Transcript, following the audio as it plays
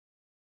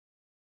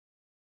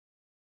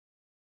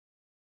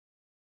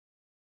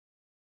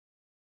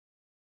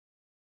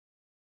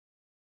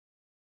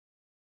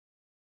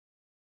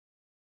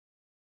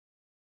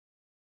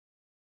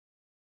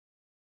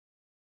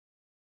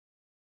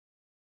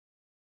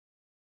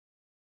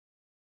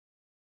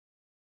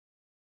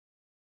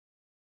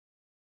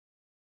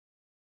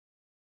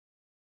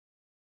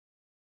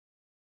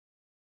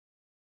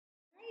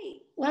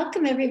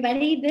welcome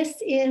everybody. This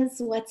is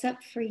What's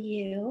Up For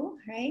You,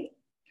 right?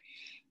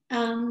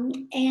 So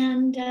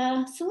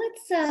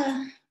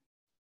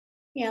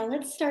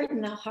let's start in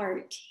the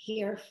heart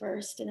here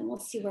first, and then we'll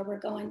see where we're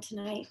going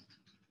tonight.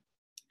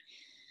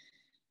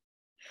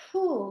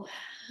 Whew,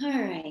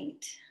 all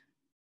right.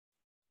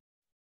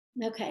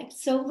 Okay,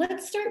 so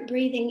let's start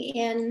breathing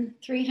in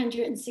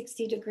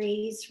 360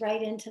 degrees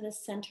right into the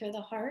center of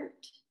the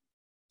heart.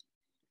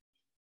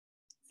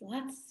 So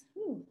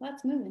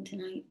lots moving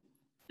tonight.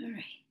 All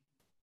right.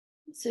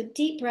 So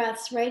deep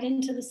breaths right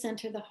into the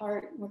center of the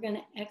heart. We're going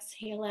to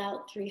exhale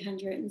out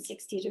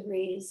 360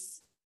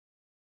 degrees.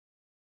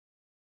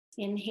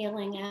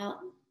 Inhaling out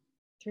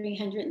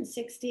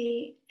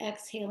 360,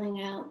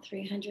 exhaling out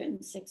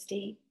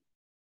 360.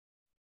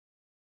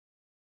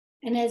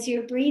 And as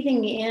you're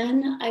breathing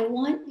in, I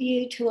want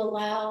you to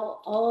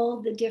allow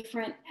all the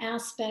different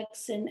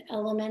aspects and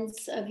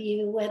elements of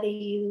you, whether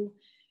you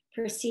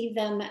perceive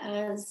them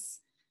as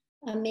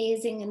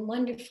amazing and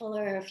wonderful,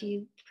 or if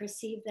you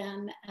perceive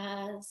them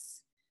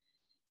as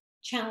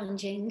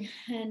challenging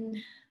and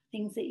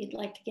things that you'd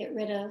like to get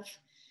rid of.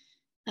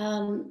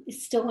 You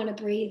still want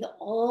to breathe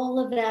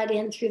all of that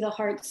in through the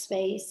heart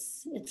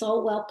space. It's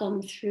all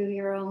welcome through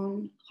your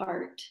own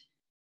heart.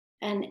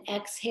 And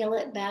exhale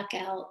it back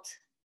out.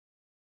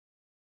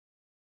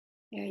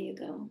 There you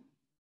go.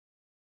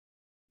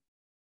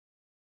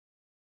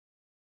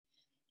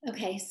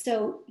 Okay,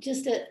 so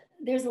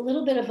there's a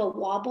little bit of a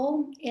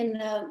wobble in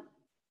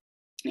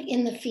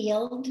the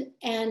field,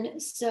 and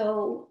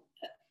so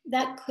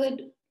that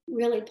could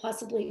really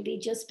possibly be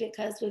just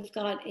because we've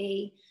got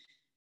a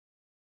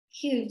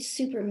huge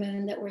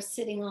supermoon that we're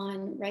sitting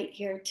on right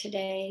here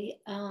today.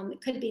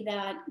 It could be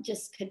that,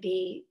 just could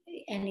be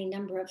any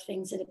number of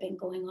things that have been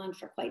going on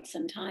for quite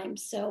some time.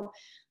 So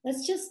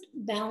let's just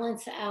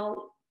balance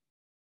out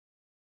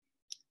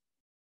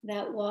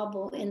that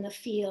wobble in the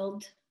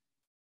field.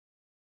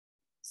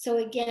 So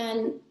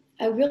again,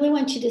 I really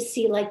want you to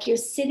see like you're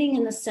sitting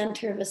in the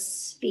center of a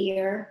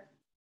sphere,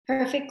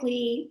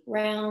 perfectly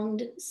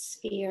round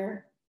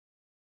sphere.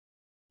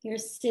 You're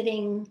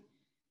sitting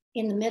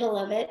in the middle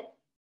of it.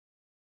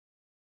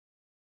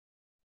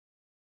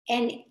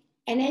 And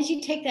as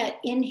you take that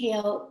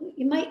inhale,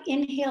 you might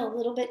inhale a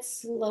little bit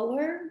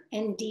slower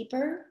and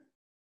deeper.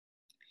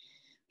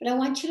 But I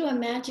want you to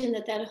imagine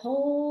that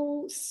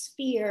whole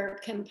sphere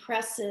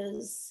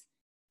compresses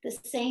the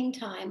same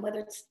time, whether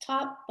it's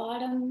top,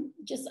 bottom,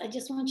 I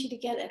just want you to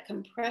get a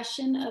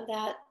compression of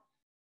that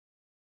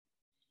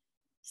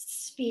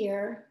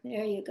sphere.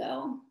 There you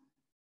go.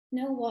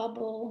 No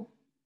wobble.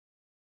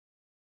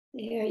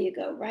 There you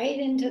go, right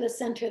into the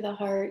center of the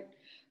heart.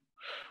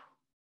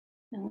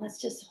 And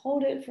let's just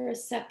hold it for a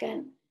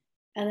second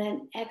and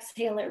then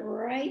exhale it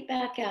right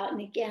back out. And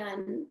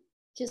again,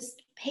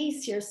 just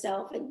pace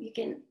yourself, and you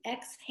can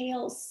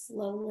exhale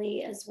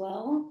slowly as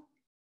well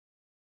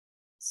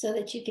so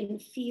that you can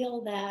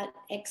feel that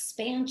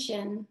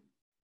expansion.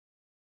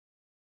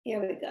 Here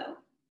we go.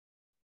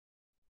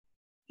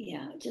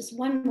 Yeah, just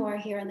one more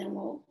here and then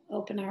we'll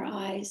open our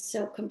eyes.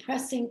 So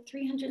compressing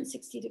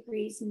 360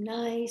 degrees,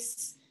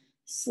 nice,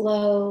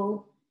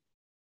 slow,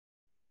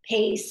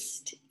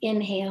 paced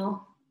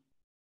inhale.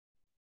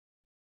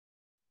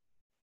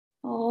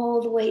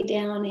 All the way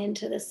down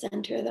into the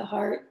center of the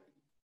heart.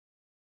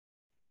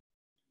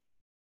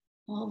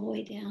 All the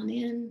way down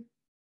in.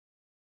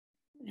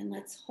 And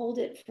let's hold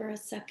it for a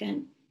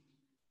second.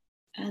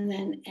 And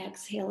then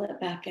exhale it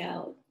back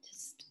out.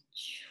 Just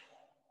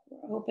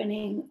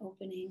opening.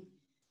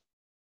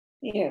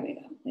 There we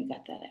go. We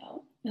got that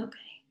out. Okay.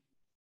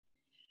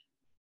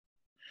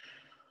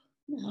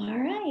 All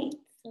right.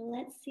 So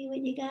let's see what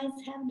you guys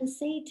have to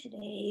say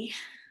today.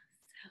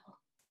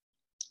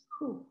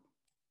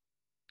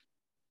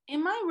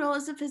 In my role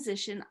as a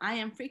physician, I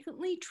am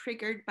frequently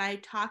triggered by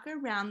talk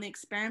around the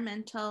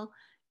experimental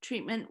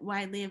treatment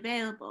widely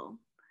available.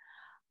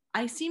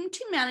 I seem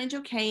to manage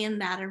okay in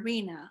that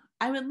arena.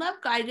 I would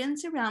love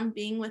guidance around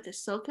being with a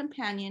soul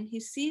companion who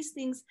sees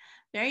things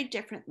very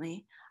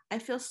differently. I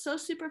feel so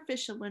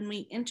superficial when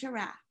we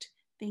interact.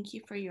 Thank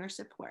you for your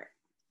support.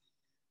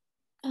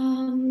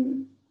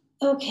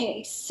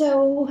 Okay,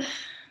 so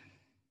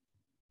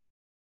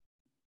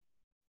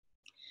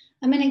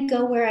I'm going to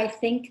go where I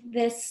think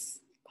this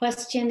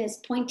question is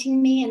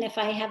pointing me, and if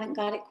I haven't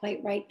got it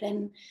quite right,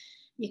 then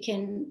you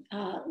can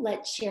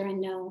let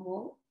Sharon know.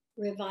 We'll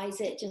revise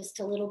it just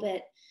a little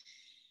bit.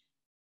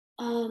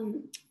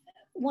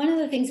 One of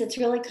the things that's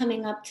really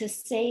coming up to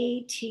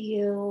say to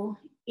you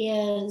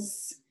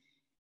is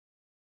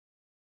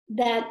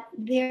that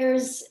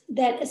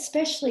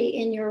especially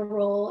in your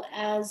role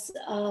as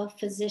a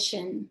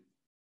physician,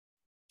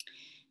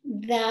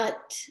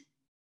 that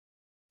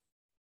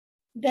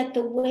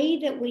the way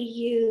that we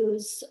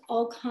use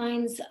all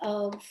kinds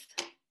of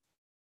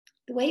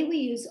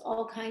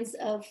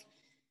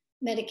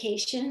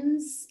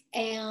medications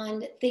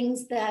and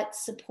things that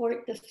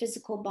support the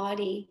physical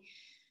body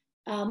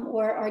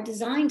or are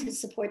designed to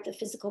support the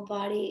physical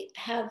body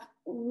have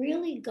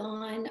really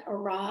gone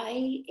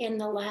awry in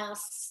the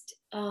last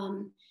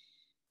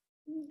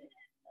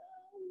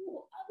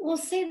we'll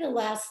say the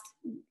last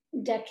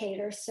decade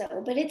or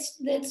so, but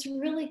it's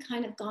really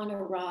kind of gone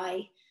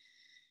awry.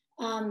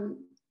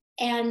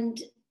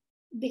 And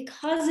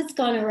because it's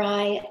gone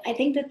awry, I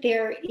think that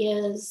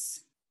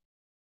there's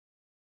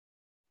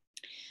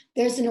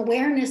an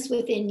awareness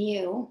within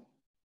you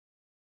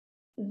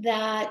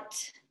that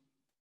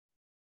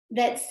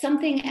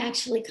something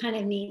actually kind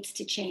of needs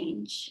to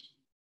change.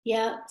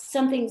 Yeah,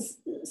 something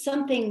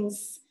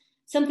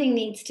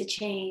needs to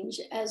change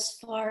as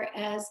far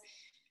as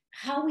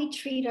how we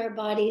treat our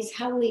bodies,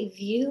 how we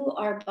view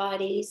our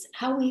bodies,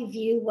 how we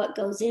view what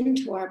goes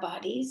into our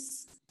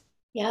bodies.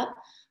 Yep.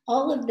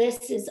 All of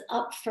this is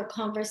up for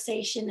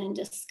conversation and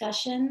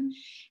discussion.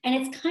 And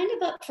it's kind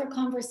of up for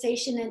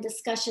conversation and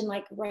discussion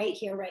like right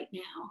here, right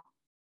now.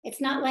 It's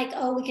not like,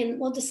 oh,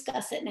 we'll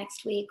discuss it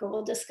next week or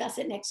we'll discuss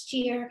it next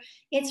year.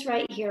 It's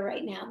right here,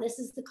 right now. This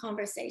is the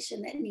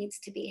conversation that needs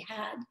to be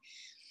had.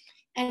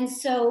 And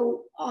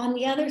so on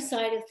the other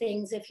side of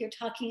things, if you're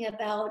talking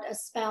about a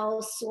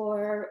spouse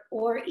or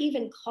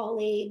even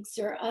colleagues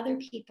or other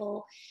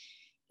people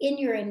in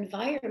your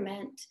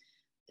environment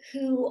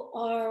who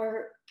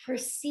are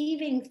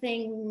perceiving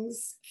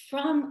things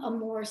from a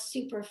more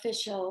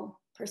superficial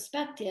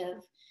perspective,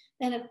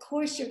 then of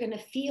course you're going to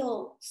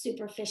feel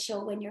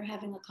superficial when you're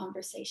having a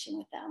conversation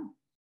with them.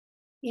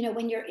 You know,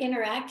 when you're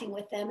interacting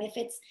with them, if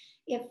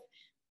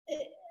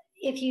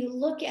you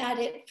look at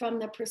it from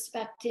the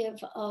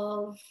perspective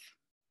of,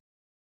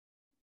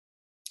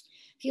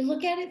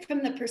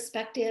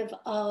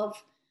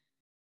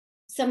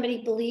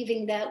 somebody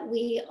believing that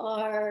we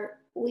are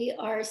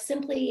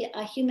simply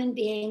a human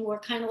being, we're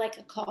kind of like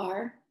a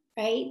car,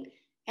 right?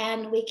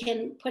 And we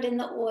can put in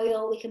the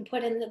oil, we can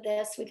put in the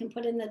this, we can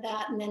put in the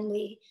that, and then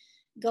we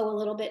go a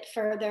little bit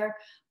further,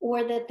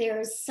 or that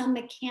there's some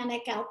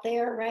mechanic out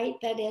there, right,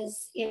 that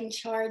is in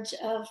charge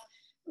of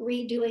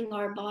redoing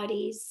our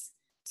bodies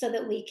so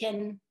that we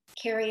can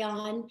carry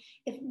on.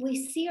 If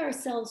we see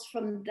ourselves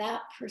from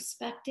that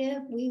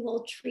perspective, we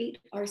will treat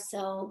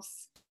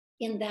ourselves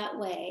in that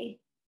way.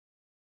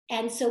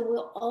 And so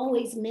we'll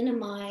always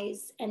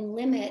minimize and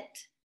limit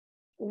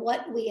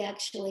what we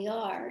actually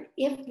are.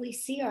 If we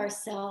see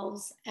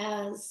ourselves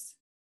as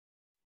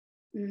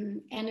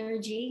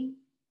energy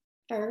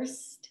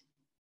first,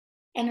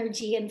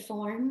 energy and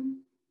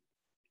form,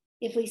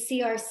 if we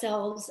see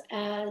ourselves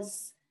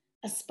as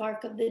a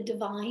spark of the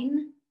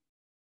divine,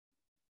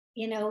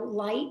 you know,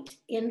 light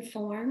in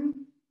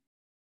form,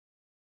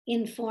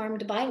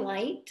 informed by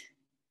light,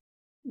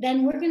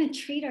 then we're going to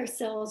treat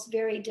ourselves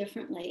very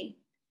differently.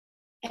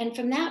 And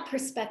from that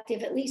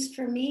perspective, at least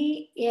for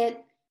me,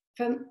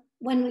 from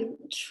when we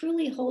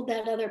truly hold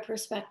that other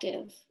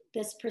perspective,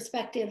 this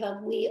perspective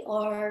of we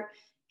are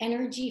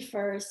energy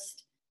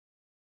first,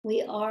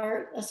 we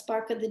are a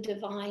spark of the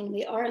divine,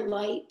 we are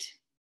light,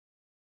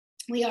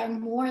 we are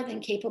more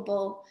than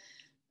capable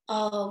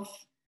of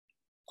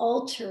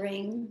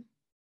altering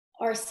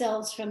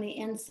ourselves from the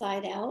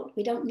inside out.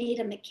 We don't need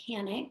a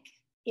mechanic.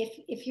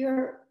 If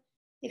you're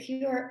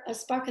a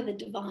spark of the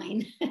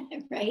divine,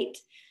 right?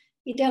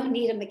 You don't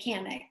need a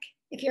mechanic.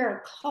 If you're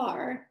a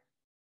car,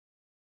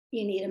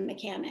 you need a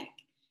mechanic.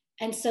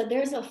 And so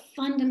there's a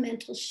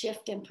fundamental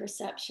shift in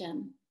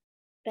perception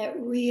that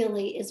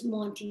really is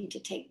wanting to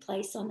take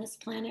place on this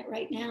planet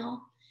right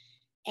now.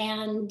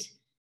 And,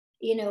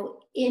 you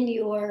know, in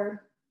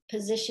your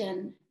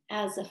position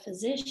as a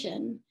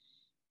physician,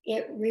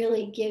 it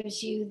really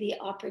gives you the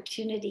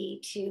opportunity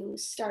to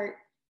start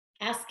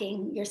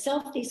asking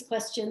yourself these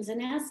questions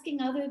and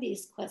asking other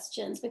these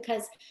questions,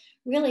 because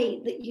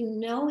really that you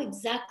know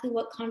exactly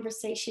what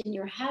conversation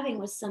you're having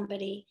with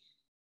somebody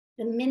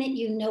the minute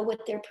you know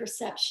what their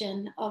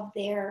perception of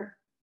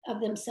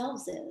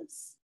themselves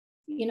is.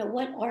 You know,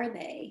 what are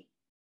they?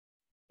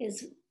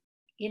 Is,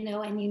 you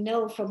know, and you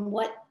know from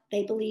what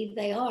they believe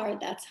they are,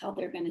 that's how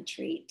they're going to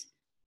treat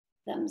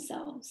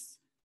themselves,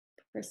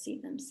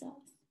 perceive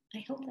themselves.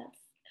 I hope that's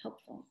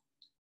helpful.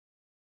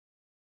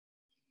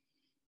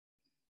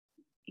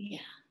 Yeah.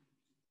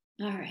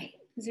 All right.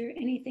 Is there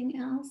anything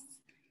else?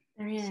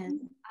 There is.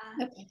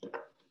 Okay.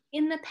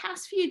 In the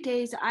past few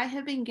days, I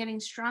have been getting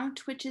strong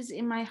twitches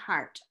in my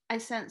heart. I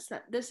sense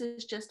that this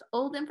is just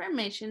old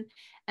information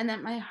and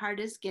that my heart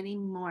is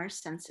getting more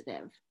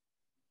sensitive.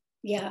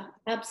 Yeah,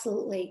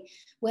 absolutely.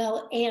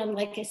 Well, and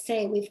like I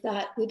say, we've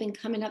been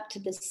coming up to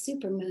this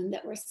supermoon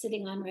that we're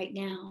sitting on right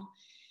now.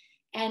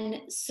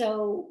 And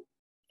so,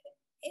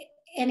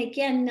 and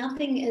again,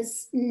 nothing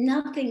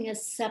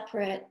is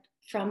separate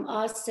from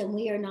us, and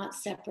we are not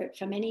separate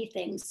from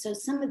anything. So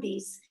some of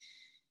these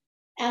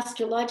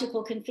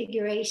astrological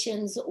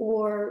configurations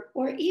or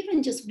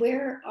even just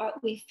where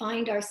we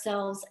find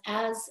ourselves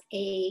as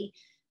a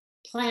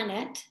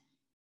planet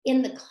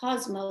in the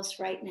cosmos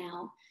right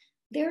now,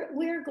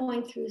 we're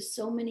going through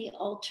so many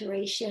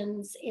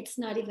alterations, it's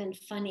not even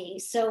funny.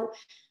 So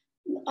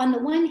on the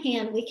one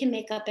hand, we can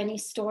make up any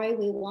story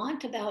we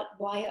want about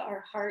why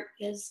our heart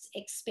is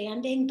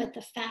expanding, but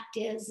the fact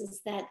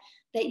is that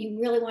what you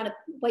really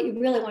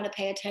want to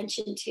pay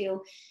attention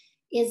to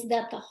is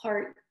that the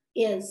heart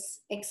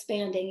is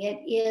expanding. It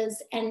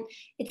is, and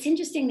it's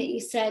interesting that you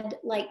said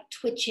like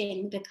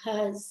twitching,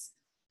 because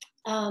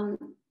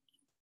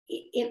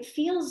it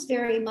feels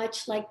very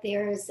much like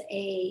there's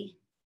a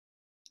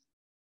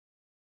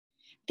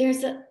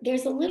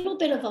little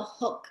bit of a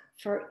hook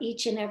for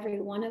each and every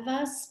one of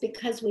us,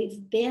 because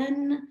we've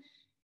been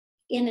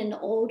in an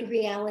old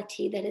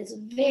reality that is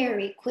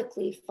very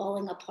quickly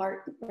falling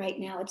apart right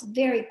now. It's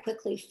very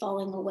quickly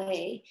falling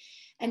away.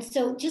 And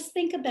so just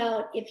think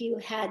about if you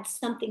had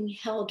something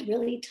held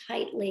really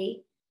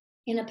tightly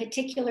in a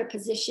particular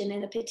position,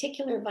 in a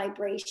particular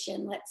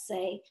vibration, let's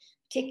say,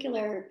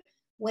 particular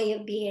way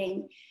of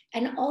being,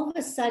 and all of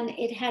a sudden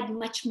it had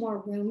much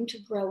more room to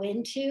grow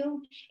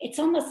into. It's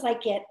almost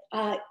like it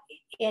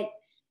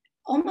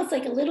almost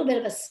like a little bit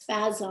of a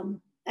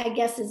spasm, I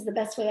guess is the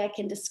best way I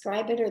can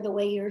describe it, or the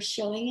way you're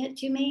showing it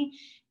to me.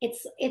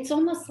 It's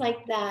almost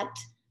like that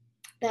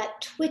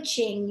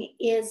twitching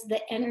is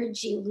the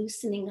energy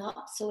loosening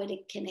up so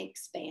it can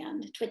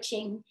expand.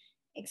 Twitching,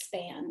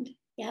 expand.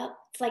 Yeah,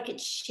 it's like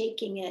it's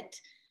shaking it,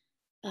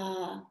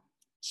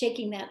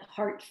 shaking that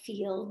heart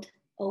field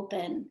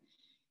open.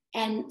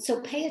 And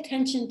so pay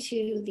attention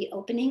to the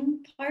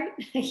opening part,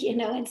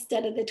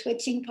 instead of the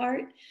twitching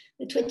part.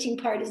 The twitching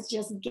part is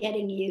just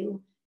getting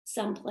you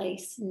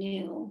someplace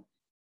new.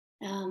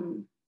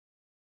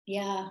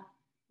 Yeah,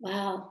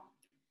 wow.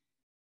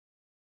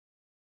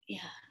 Yeah.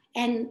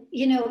 And,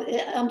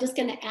 I'm just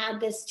going to add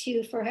this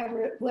too for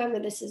whoever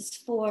this is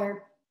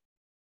for.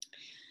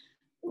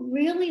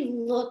 Really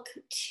look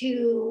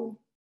to,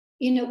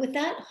 with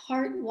that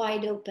heart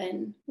wide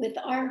open, with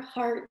our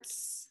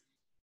hearts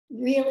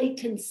really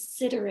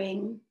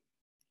considering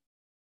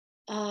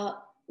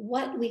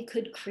what we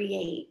could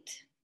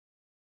create.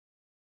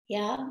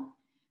 Yeah.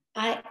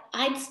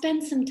 I'd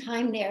spend some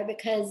time there,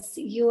 because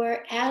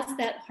as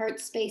that heart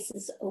space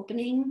is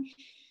opening,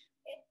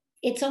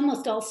 it's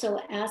almost also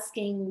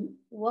asking,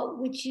 what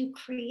would you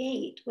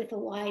create with a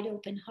wide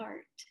open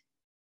heart?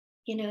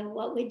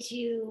 What would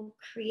you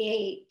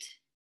create?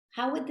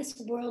 How would this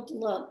world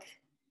look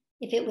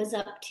if it was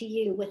up to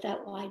you with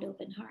that wide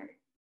open heart?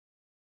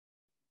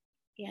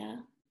 Yeah.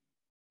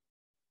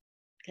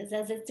 Because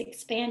as it's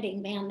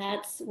expanding, man,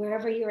 that's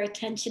wherever your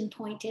attention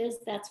point is,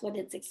 that's what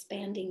it's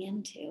expanding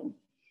into.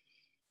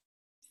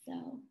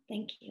 So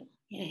thank you.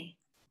 Yay.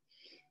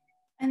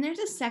 And there's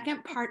a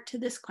second part to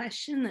this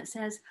question that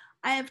says,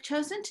 I have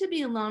chosen to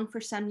be alone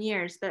for some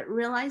years, but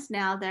realize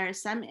now there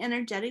is some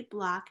energetic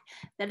block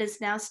that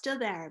is now still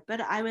there, but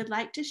I would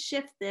like to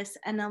shift this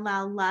and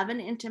allow love and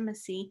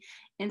intimacy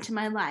into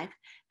my life.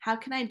 How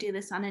can I do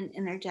this on an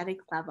energetic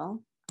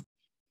level?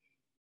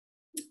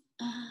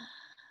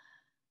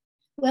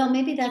 Well,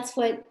 maybe that's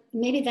what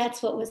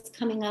was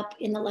coming up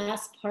in the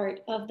last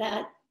part of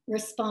that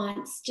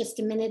response just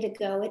a minute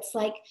ago. It's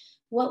like,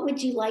 what would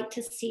you like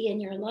to see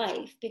in your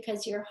life?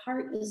 Because your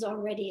heart is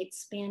already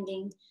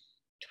expanding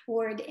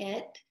toward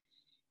it.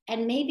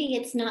 And maybe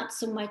it's not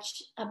so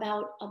much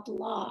about a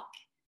block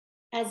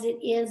as it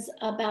is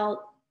about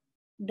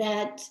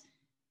that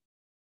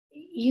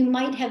you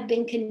might have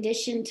been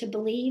conditioned to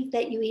believe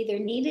that you either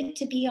needed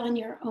to be on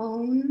your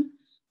own,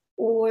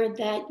 or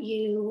that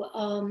you,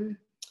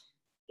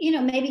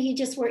 maybe you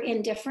just were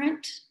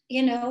indifferent,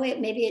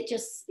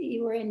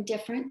 you were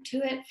indifferent to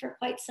it for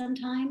quite some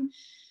time.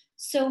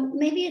 So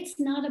maybe it's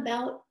not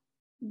about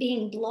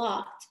being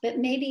blocked, but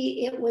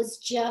maybe it was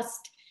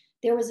just,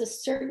 there was a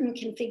certain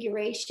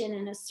configuration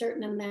and a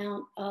certain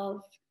amount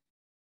of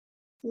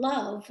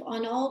love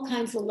on all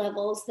kinds of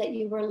levels that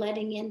you were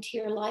letting into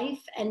your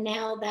life. And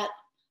now that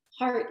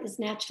heart is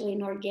naturally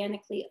and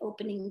organically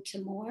opening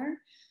to more.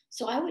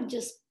 So I would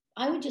just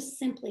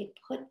simply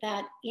put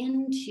that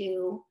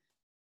into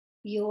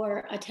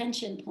your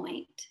attention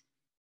point,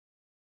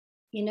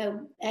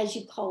 as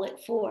you call it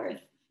forth.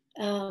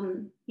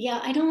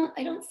 I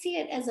don't see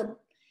it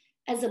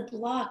as a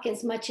block,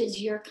 as much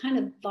as you're kind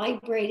of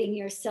vibrating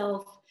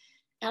yourself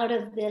out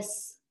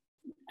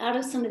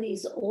of some of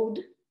these old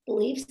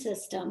belief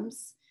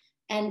systems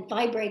and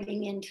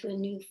vibrating into a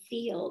new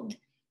field.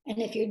 And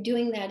if you're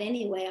doing that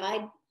anyway,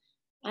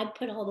 I'd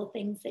put all the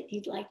things that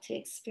you'd like to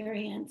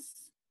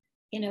experience,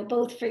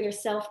 both for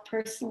yourself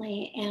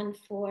personally and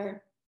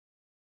for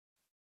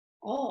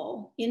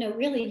all.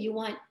 Really, you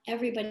want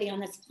everybody on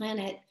this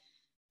planet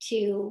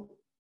to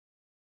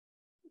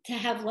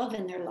have love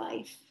in their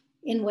life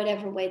in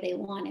whatever way they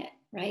want it,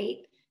 right?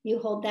 You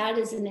hold that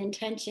as an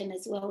intention,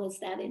 as well as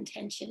that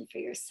intention for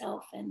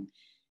yourself, and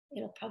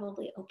it'll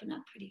probably open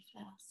up pretty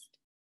fast.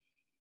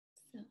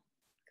 So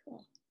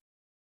cool.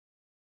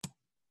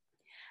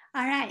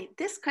 All right,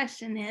 this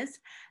question is,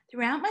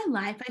 throughout my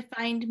life, I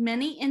find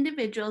many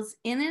individuals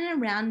in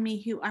and around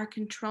me who are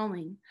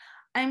controlling.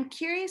 I'm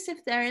curious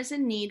if there is a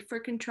need for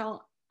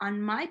control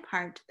on my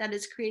part that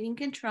is creating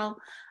control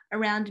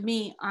around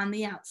me on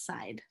the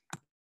outside.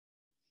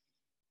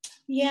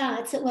 Yeah,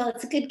 it's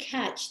a good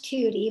catch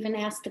too, to even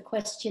ask the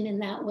question in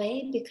that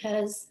way,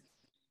 because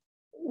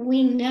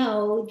we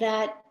know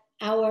that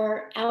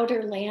our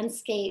outer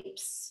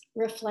landscapes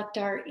reflect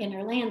our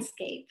inner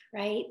landscape,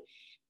 right?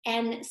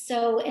 And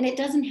so, and it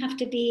doesn't have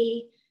to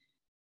be,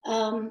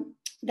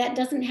 that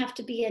doesn't have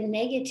to be a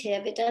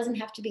negative. It doesn't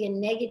have to be a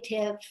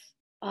negative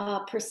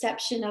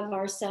perception of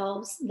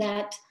ourselves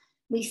that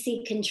we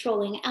see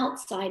controlling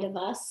outside of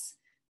us.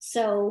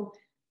 So,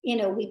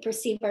 we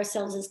perceive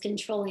ourselves as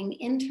controlling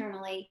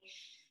internally.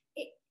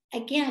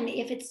 Again,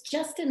 if it's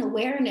just an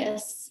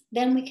awareness,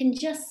 then we can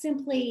just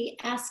simply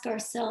ask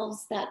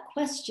ourselves that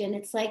question.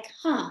 It's like,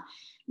 I'm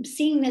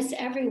seeing this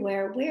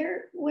everywhere.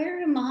 Where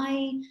am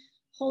I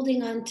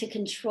holding on to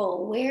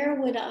control? Where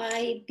would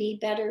I be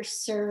better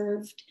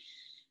served,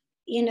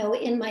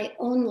 in my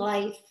own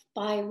life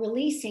by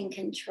releasing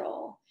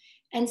control?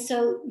 And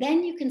so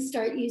then you can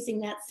start using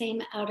that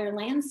same outer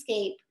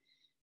landscape.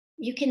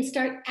 You can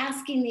start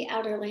asking the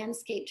outer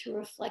landscape to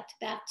reflect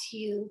back to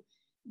you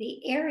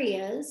the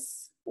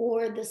areas,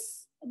 or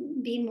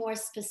be more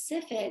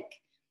specific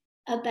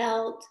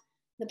about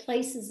the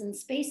places and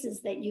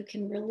spaces that you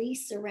can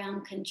release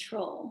around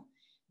control.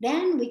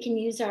 Then we can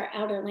use our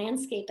outer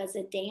landscape as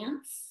a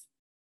dance,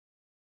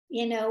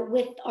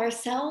 with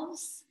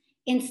ourselves,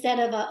 instead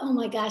of oh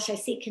my gosh, I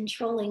see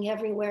controlling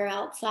everywhere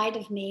outside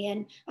of me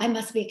and I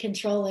must be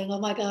controlling. Oh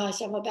my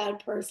gosh, I'm a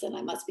bad person,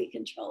 I must be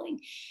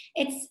controlling.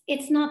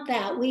 It's not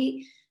that.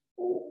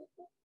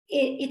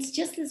 It's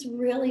just this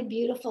really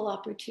beautiful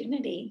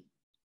opportunity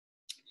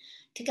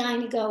to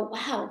kind of go,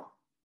 wow,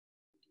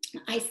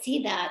 I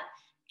see that.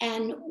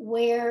 And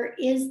where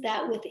is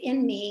that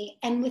within me?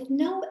 And with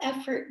no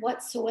effort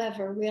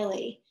whatsoever,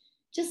 really,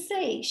 just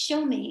say,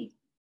 show me,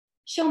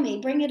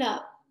 bring it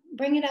up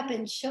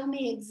and show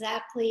me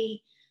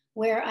exactly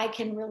where I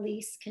can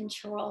release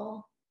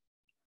control,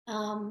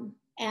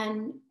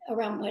 and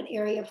around what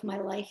area of my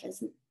life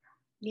is,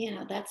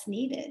 that's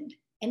needed.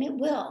 And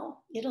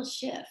it'll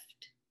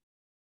shift.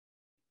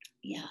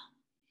 Yeah.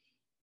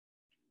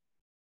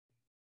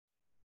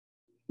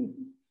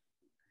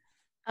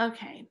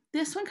 Okay,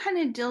 this one kind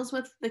of deals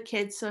with the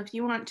kids, so if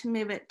you want to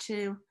move it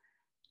to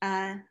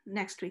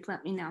next week,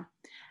 let me know.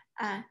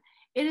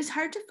 It is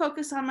hard to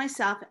focus on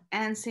myself,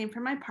 and same for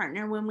my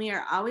partner, when we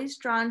are always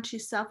drawn to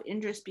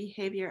self-interest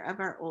behavior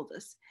of our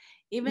oldest,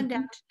 even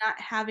down to not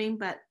having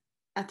but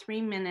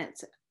 3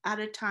 minutes at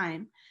a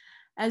time.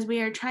 As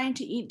we are trying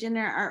to eat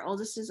dinner, our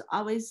oldest is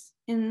always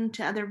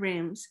into other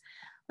rooms.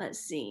 Let's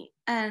see.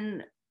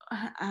 And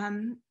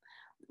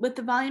with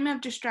the volume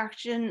of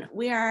distraction,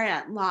 we are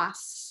at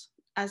loss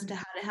as to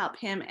how to help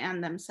him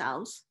and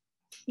themselves.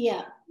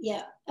 Yeah.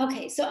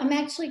 Okay, so I'm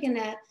actually going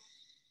to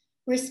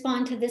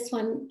respond to this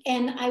one,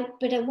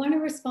 but I want to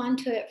respond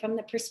to it from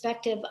the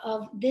perspective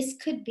of, this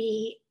could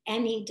be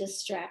any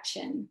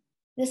distraction.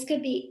 This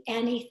could be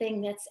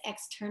anything that's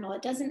external.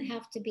 It doesn't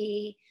have to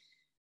be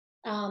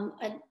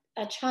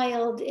a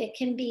child. It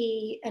can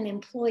be an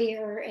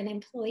employer, an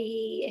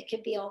employee. It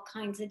could be all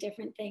kinds of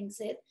different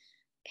things.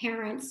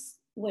 Parents,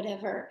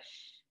 whatever.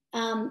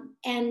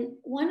 And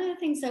one of the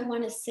things I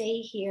want to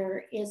say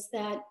here is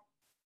that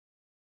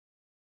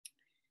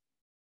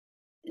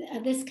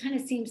this kind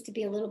of seems to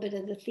be a little bit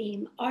of the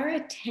theme. Our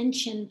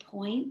attention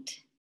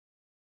point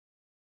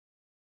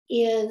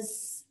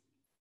is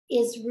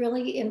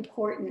really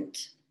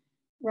important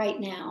right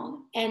now.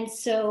 And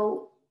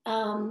so,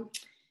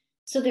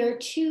 so there are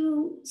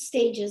 2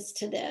 stages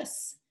to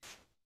this.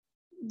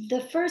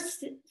 The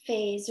first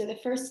phase, or the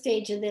first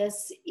stage of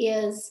this,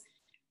 is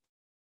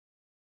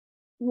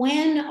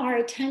when our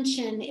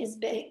attention is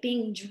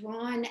being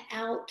drawn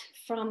out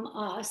from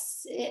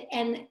us.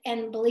 And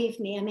believe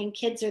me, I mean,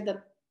 kids are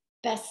the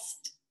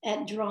best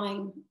at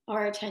drawing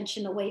our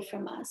attention away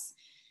from us.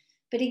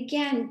 But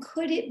again,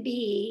 could it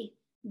be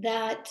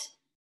that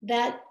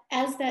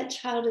as that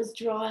child is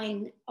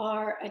drawing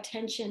our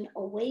attention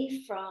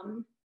away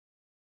from,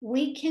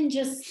 we can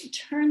just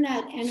turn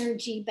that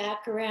energy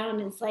back around?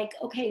 And it's like,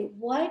 okay,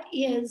 what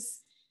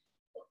is,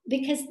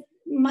 because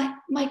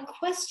my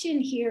question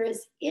here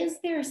is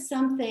there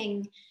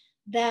something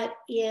that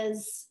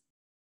is,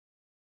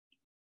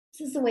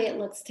 this is the way it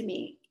looks to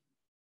me,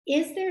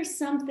 is there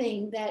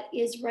something that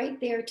is right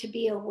there to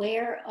be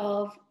aware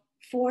of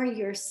for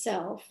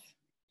yourself?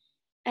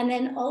 And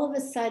then all of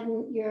a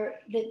sudden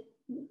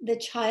the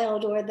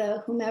child or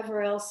the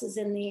whomever else is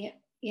in the,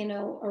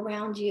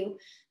 around you,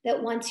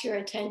 that wants your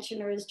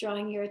attention or is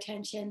drawing your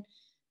attention,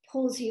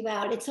 pulls you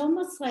out. It's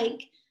almost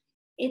like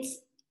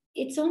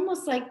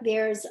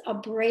there's a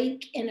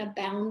break in a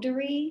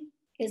boundary,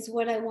 is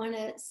what I want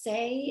to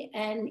say.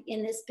 And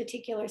in this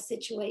particular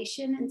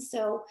situation. And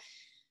so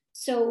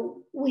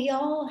we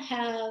all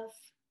have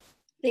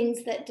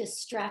things that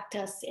distract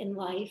us in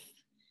life.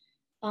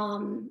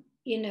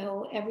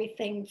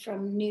 Everything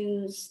from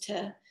news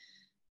to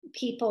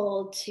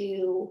people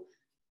to,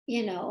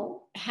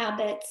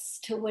 habits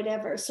to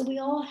whatever. So we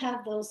all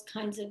have those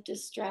kinds of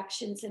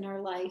distractions in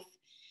our life.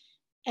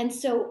 And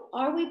so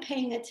are we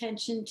paying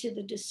attention to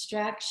the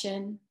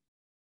distraction,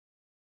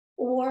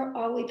 or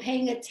are we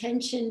paying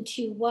attention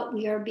to what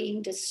we are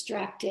being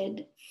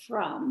distracted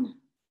from?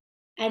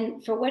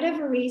 And for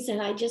whatever reason,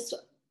 I just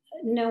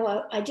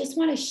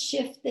want to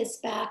shift this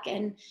back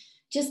and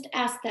just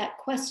ask that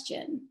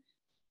question.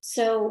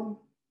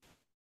 So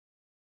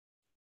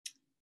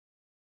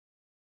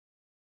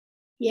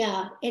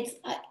Yeah, it's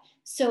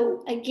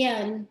so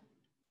again,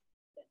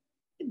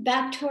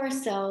 back to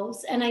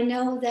ourselves. And I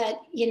know that,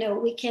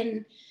 we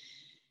can,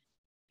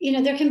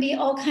 there can be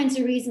all kinds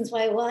of reasons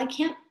why, well, I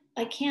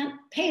can't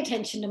pay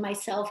attention to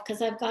myself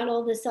because I've got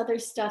all this other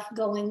stuff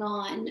going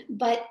on.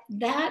 But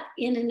that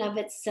in and of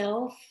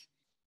itself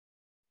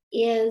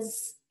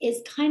is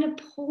kind of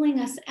pulling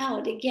us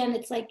out. Again,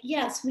 it's like,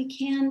 yes, we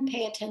can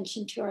pay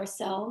attention to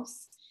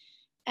ourselves.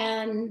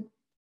 And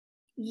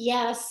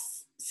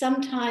yes,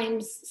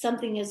 sometimes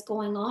something is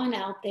going on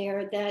out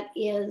there that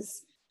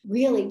is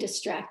really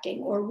distracting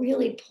or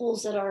really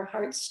pulls at our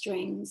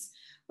heartstrings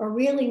or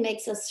really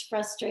makes us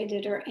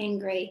frustrated or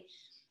angry.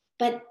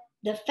 But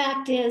the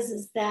fact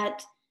is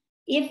that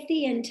if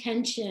the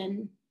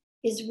intention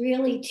is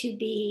really to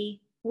be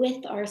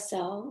with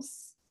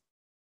ourselves,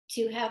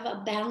 to have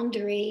a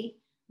boundary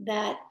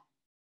that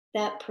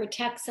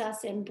protects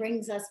us and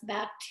brings us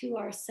back to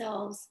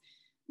ourselves,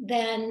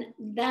 then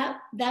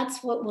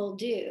that's what we'll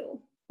do,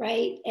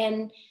 right?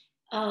 And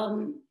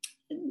um,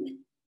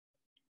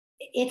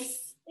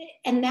 it's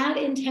and that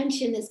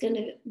intention is going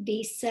to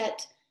be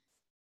set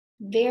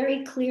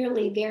very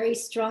clearly, very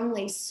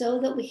strongly, so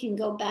that we can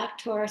go back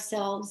to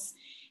ourselves.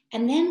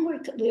 And then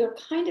we're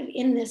kind of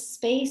in this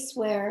space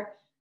where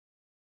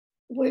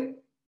we're,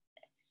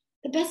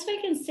 the best way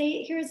I can say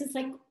it here is, it's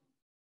like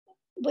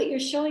what you're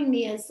showing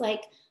me is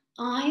like,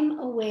 I'm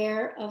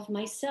aware of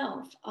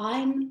myself.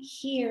 I'm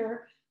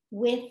here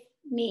with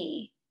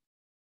me.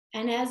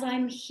 And as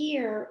I'm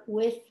here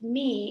with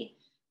me,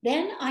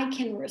 then I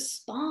can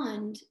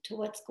respond to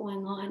what's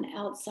going on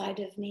outside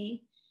of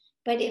me.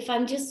 But if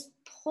I'm just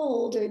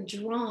pulled or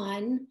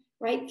drawn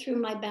right through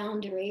my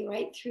boundary,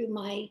 right through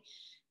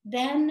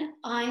then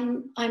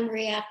I'm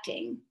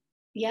reacting.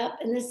 Yep.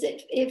 And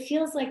it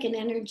feels like an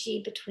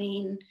energy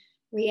between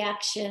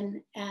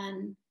reaction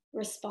and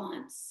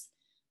response.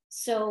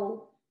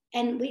 So,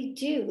 and we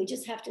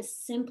just have to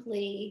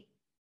simply,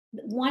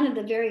 one of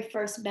the very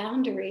first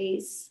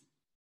boundaries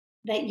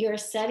that you're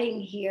setting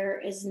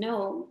here is,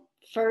 no,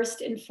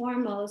 first and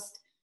foremost,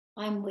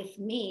 I'm with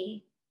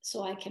me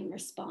so I can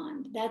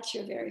respond. That's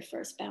your very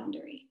first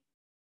boundary.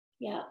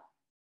 Yeah.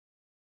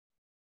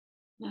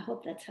 I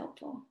hope that's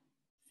helpful.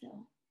 So.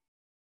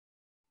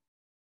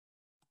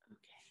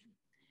 Okay.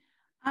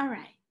 All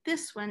right.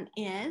 This one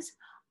is,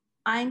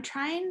 I'm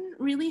trying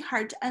really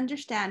hard to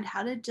understand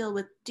how to deal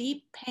with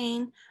deep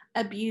pain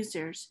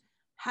abusers.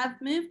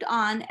 Have moved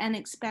on and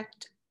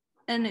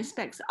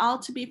expects all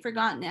to be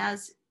forgotten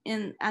as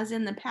in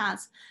the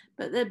past,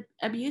 but the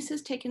abuse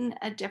has taken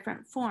a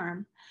different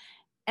form.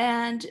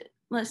 And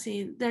let's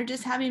see, they're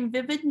just having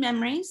vivid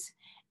memories,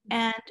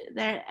 and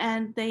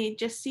they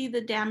just see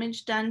the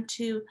damage done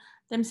to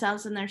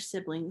themselves and their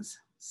siblings.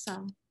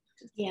 So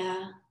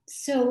yeah.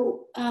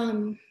 So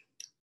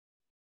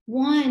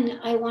one,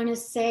 I want to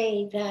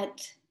say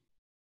that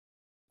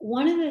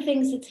one of the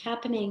things that's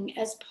happening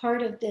as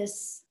part of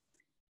this,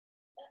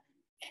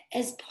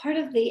 as part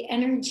of the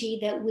energy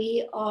that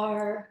we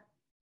are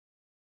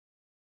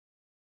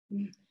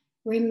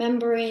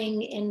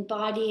remembering,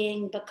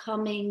 embodying,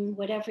 becoming,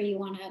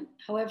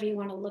 however you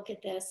want to look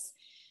at this,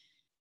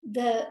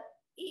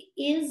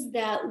 is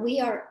that we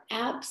are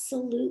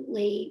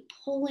absolutely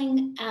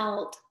pulling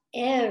out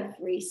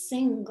every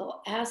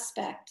single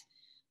aspect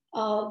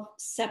of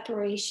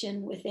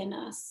separation within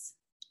us.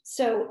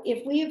 So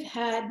if we've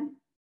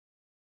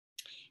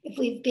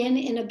been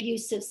in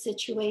abusive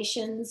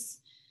situations,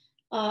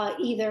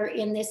 either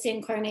in this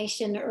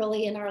incarnation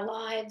early in our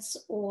lives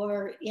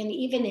or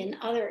even in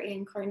other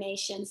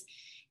incarnations,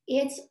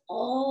 it's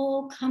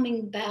all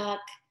coming back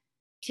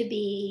to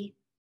be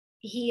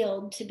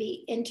healed, to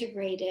be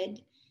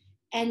integrated.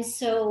 And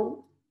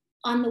so,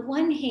 on the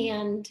one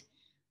hand,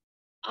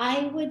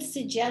 I would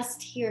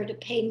suggest here to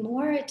pay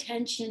more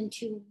attention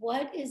to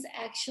what is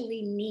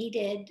actually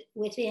needed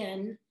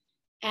within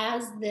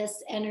as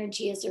this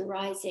energy is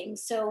arising.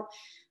 So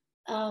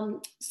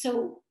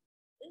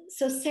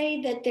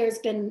say that there's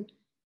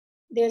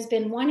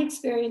been one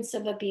experience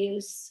of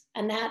abuse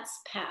and that's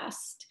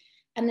passed,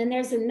 and then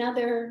there's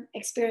another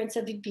experience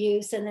of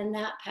abuse and then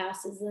that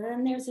passes, and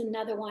then there's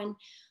another one.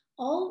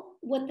 All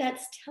what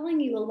that's telling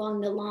you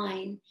along the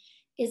line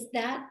is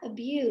that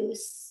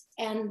abuse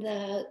and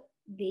the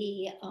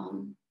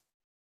I'm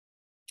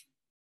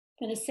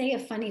going to say a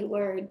funny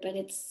word, but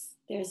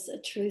there's a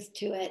truth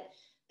to it.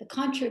 The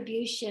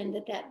contribution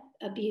that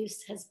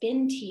abuse has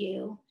been to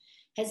you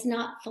has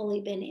not fully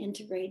been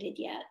integrated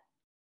yet.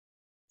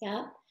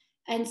 Yeah.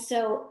 And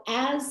so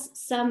as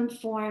some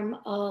form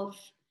of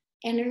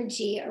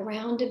energy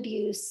around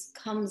abuse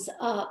comes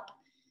up,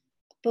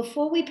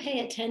 before we pay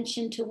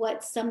attention to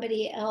what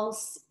somebody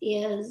else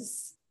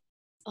is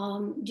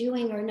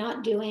doing or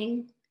not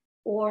doing,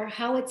 or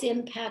how it's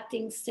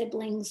impacting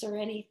siblings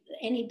or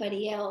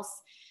anybody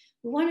else,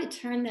 we want to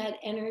turn that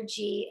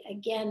energy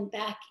again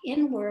back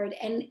inward.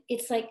 And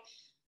it's like,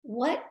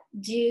 what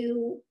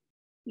do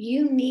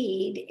you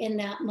need in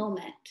that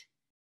moment?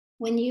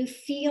 When you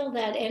feel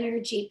that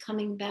energy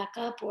coming back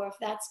up, or if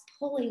that's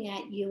pulling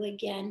at you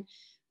again,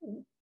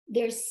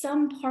 there's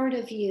some part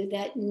of you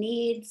that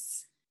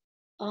needs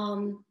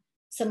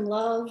some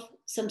love,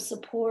 some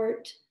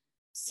support,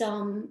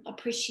 some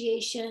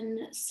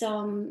appreciation,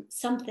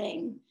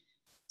 something.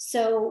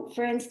 So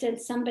for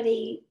instance,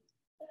 the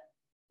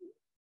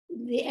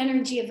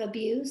energy of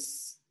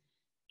abuse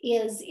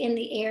is in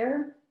the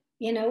air,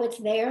 it's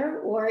there,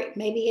 or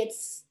maybe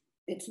it's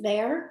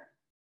there.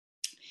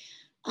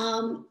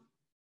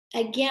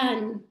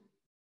 Again,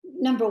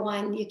 number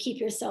one, you keep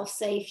yourself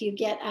safe. You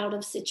get out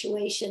of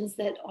situations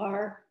that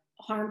are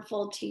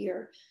harmful to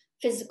your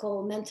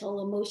physical,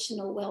 mental,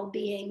 emotional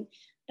well-being.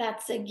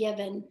 That's a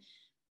given.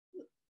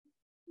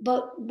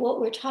 But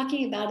what we're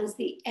talking about is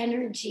the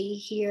energy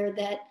here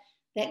that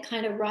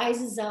kind of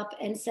rises up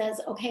and says,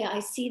 okay,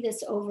 I see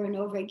this over and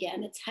over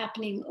again. It's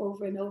happening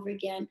over and over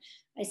again.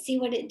 I see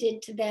what it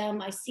did to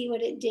them. I see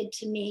what it did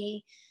to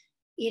me.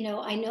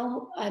 I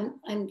know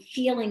I'm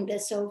feeling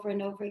this over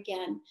and over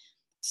again.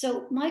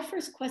 So my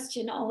first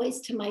question always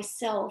to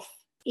myself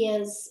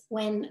is,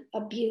 when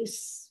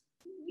abuse,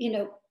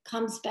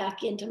 comes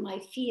back into my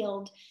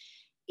field,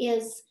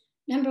 is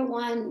number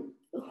one,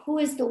 who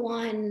is the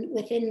one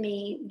within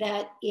me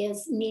that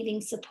is needing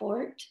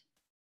support?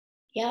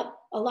 Yep.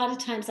 A lot of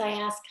times I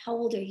ask, how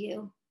old are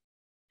you?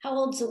 How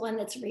old's the one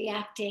that's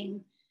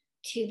reacting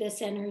to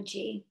this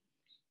energy?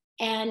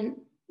 And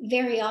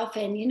very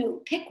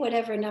often, pick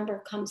whatever number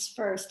comes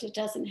first. It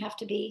doesn't have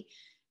to be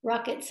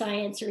rocket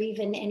science or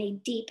even any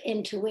deep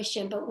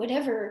intuition, but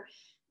whatever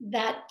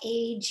that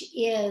age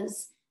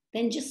is,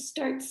 then just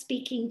start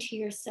speaking to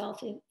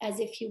yourself as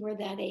if you were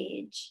that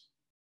age.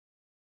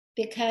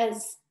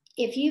 Because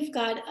if you've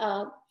got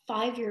a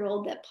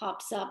 5-year-old that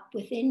pops up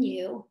within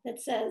you that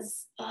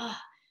says, I'm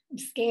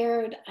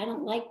scared, I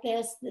don't like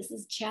this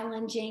is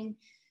challenging,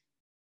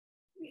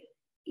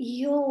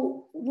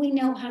 we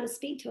know how to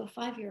speak to a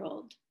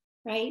 5-year-old,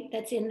 right?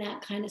 That's in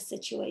that kind of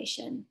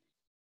situation.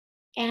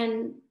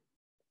 And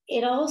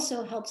it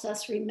also helps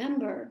us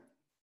remember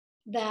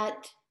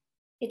that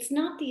it's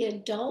not the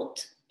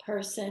adult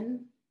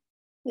person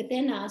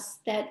within us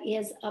that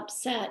is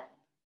upset,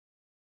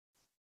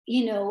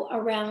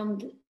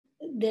 around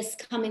this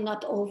coming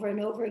up over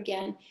and over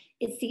again.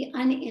 It's the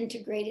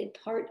unintegrated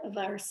part of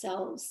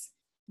ourselves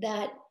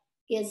that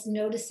is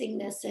noticing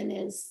this and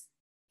is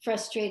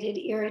frustrated,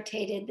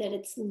 irritated that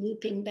it's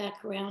looping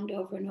back around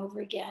over and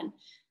over again.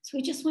 So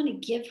we just want to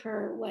give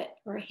her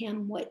or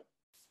him what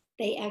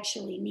they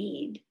actually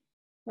need,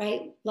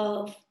 right?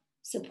 Love,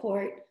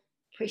 support,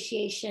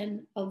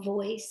 appreciation, a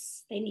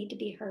voice. They need to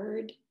be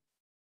heard.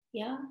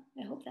 Yeah,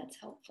 I hope that's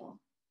helpful.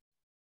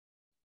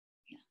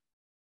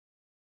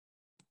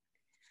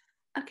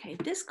 Okay,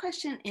 this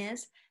question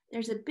is,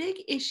 there's a big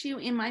issue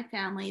in my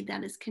family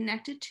that is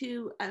connected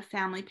to a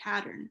family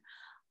pattern.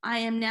 I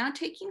am now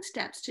taking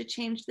steps to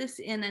change this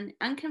in an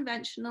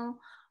unconventional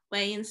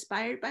way,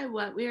 inspired by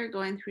what we are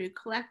going through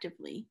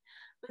collectively.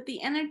 With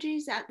the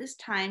energies at this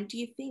time, do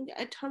you think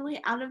a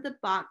totally out of the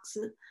box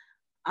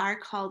are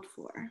called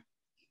for?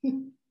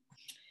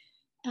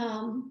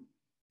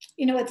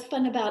 What's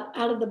fun about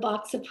out of the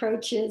box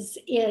approaches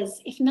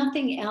is, if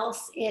nothing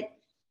else, it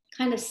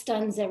kind of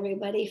stuns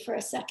everybody for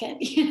a second.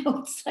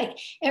 It's like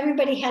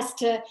everybody has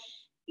to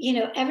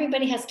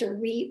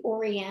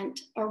reorient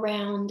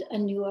around a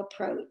new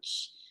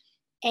approach.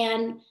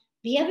 And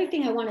the other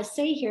thing I want to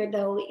say here,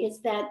 though,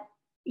 is that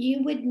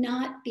you would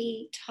not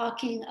be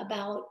talking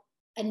about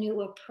a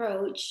new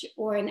approach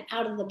or an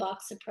out of the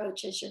box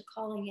approach, as you're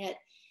calling it,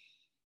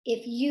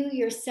 if you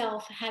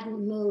yourself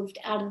hadn't moved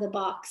out of the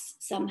box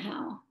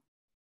somehow,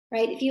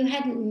 right? If you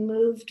hadn't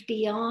moved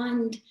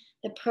beyond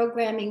the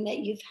programming that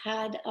you've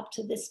had up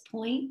to this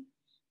point,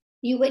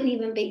 you wouldn't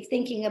even be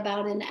thinking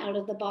about an out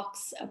of the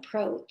box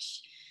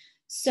approach.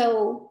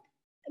 So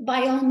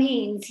by all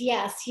means,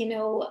 yes,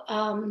 you're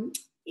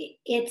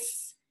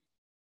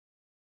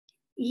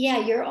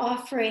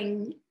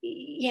offering,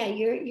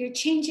 you're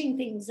changing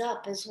things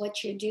up is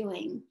what you're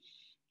doing.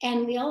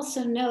 And we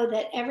also know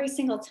that every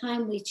single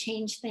time we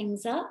change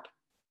things up,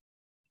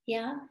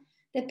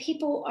 that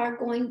people are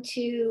going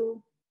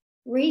to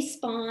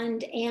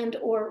respond and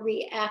or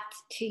react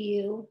to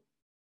you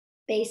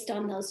based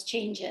on those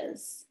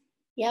changes.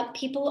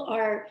 People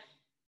are,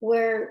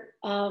 where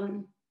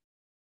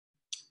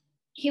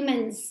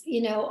humans,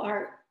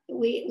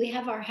 we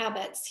have our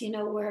habits,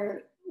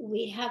 where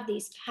we have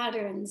these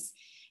patterns.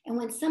 And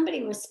when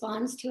somebody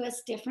responds to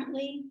us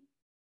differently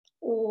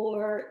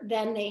or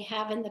than they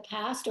have in the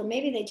past, or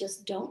maybe they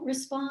just don't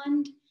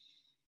respond,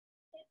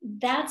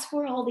 that's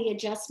where all the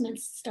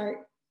adjustments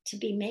start to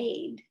be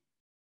made.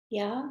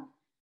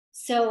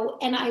 So,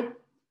 and I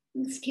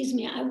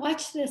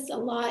watch this a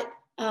lot,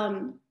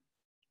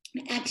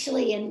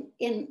 actually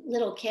in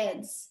little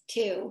kids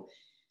too.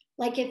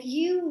 Like, if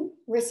you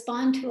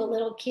respond to a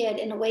little kid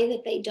in a way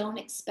that they don't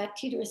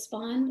expect you to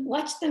respond,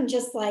 watch them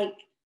just like,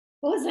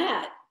 what was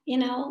that?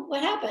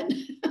 What happened?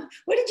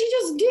 What did you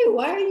just do?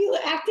 Why are you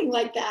acting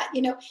like that?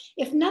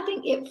 If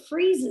nothing, it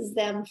freezes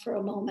them for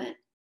a moment.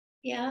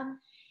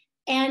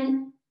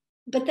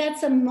 But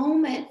that's a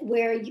moment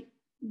where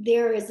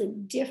there is a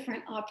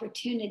different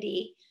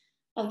opportunity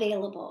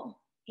available.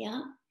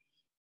 Yeah.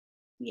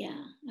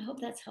 Yeah. I hope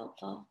that's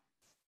helpful.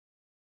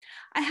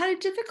 I had a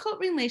difficult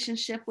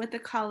relationship with a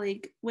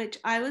colleague, which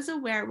I was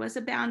aware was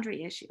a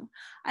boundary issue.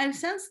 I have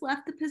since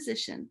left the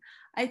position.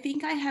 I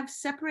think I have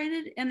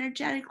separated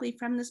energetically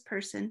from this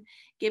person,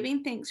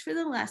 giving thanks for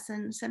the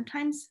lesson.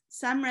 Sometimes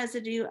some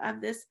residue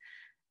of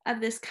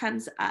this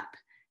comes up.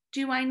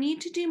 Do I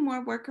need to do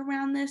more work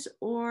around this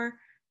or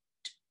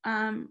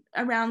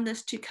around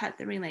this to cut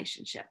the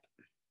relationship?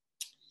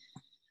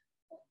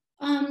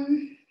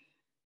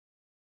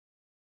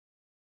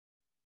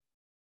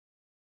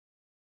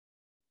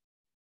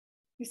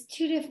 There's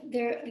two different,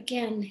 there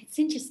again, it's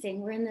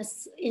interesting. We're in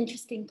this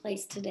interesting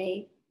place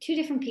today. Two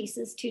different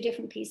pieces, two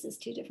different pieces,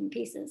 two different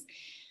pieces.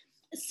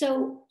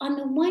 So on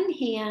the one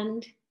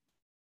hand,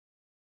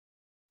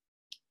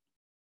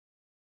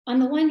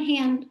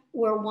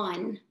 we're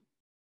one.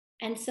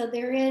 And so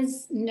there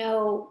is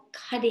no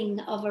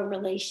cutting of a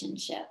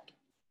relationship,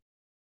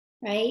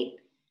 right?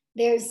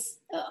 There's,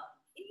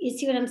 you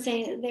see what I'm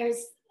saying?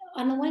 There's,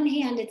 on the one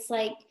hand, it's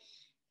like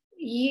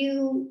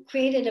you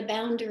created a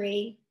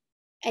boundary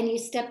and you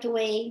stepped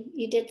away,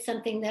 you did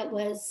something that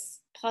was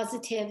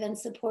positive and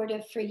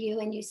supportive for you,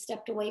 and you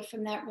stepped away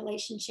from that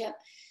relationship.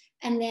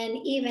 And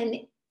then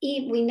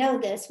we know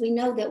this, we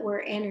know that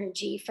we're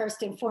energy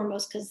first and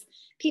foremost, because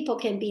people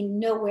can be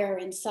nowhere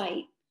in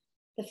sight.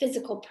 The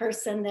physical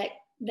person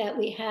that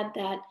we had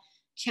that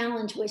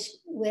challenge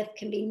with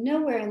can be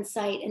nowhere in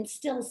sight, and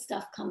still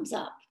stuff comes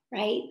up,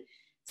 right?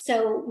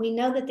 So we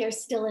know that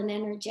there's still an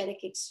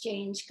energetic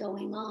exchange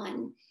going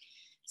on.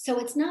 So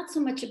it's not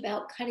so much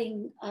about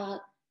cutting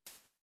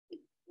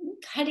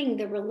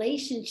the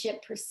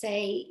relationship per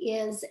se,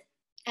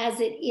 as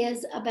it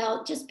is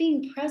about just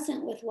being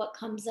present with what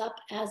comes up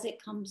as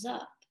it comes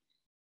up.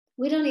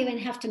 We don't even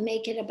have to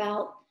make it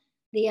about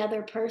the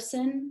other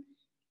person.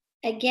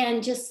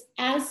 Again, just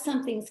as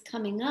something's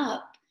coming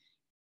up,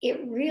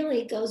 it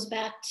really goes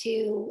back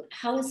to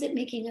how is it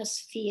making us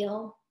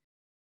feel?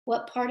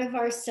 What part of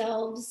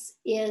ourselves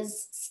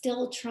is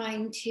still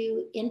trying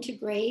to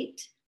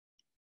integrate?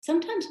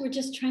 Sometimes we're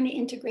just trying to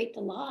integrate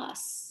the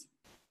loss.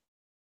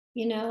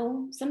 You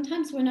know,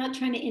 sometimes we're not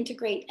trying to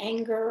integrate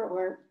anger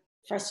or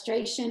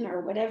frustration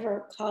or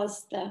whatever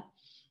caused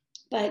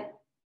but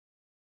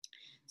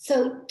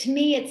so to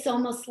me, it's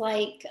almost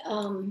like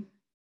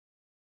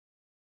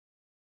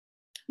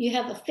you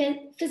have a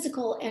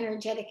physical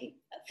energetic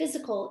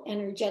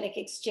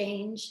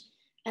exchange,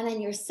 and then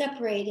you're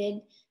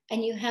separated,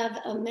 and you have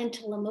a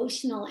mental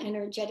emotional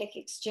energetic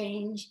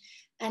exchange,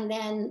 and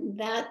then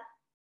that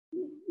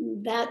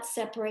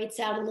separates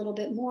out a little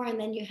bit more, and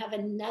then you have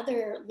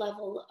another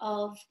level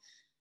of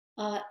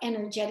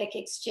energetic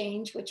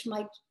exchange, which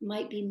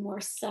might be more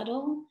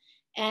subtle.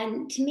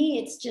 And to me,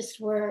 it's just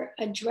we're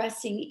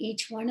addressing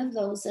each one of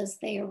those as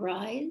they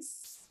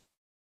arise.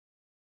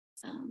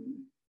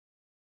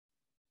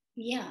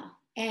 Yeah,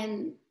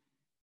 and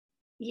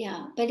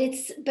yeah,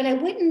 but I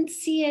wouldn't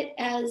see it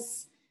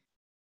as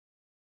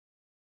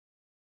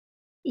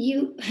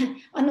you.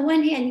 On the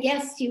one hand,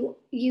 yes, you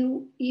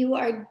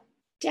are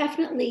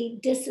definitely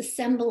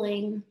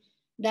disassembling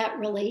that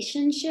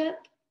relationship,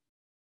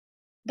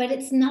 but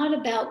it's not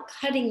about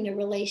cutting the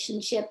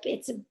relationship.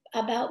 It's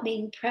about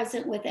being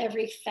present with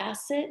every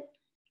facet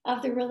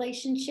of the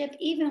relationship,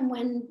 even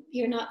when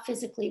you're not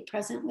physically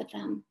present with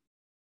them.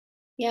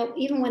 Yeah,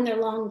 even when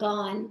they're long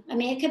gone. I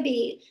mean, it could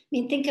be,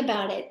 think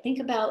about it. Think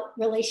about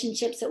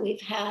relationships that we've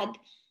had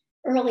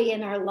early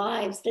in our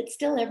lives that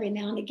still every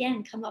now and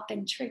again come up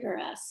and trigger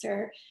us,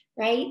 or,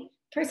 right?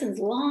 Person's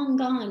long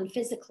gone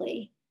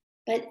physically,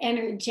 but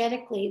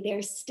energetically,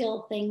 there's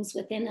still things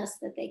within us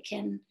that they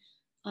can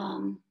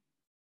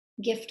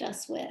gift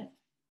us with.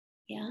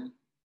 Yeah.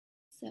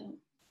 So.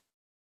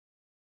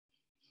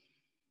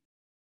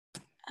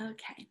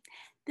 Okay.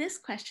 This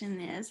question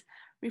is,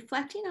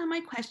 reflecting on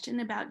my question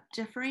about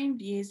differing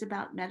views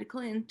about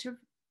medical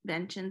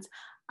interventions,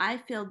 I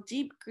feel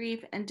deep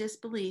grief and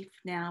disbelief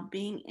now,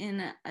 being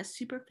in a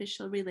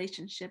superficial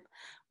relationship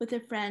with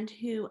a friend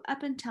who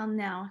up until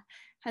now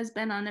has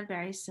been on a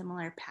very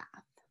similar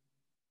path.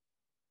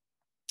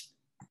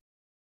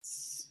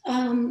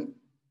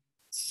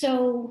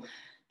 So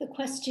the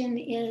question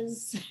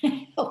is,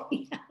 help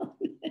me out.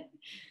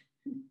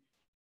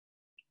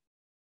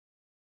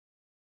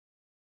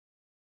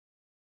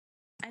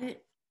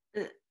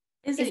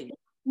 Is it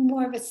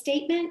more of a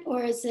statement,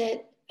 or is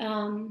it,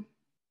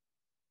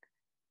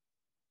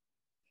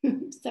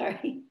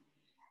 sorry.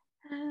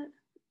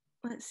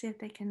 Let's see if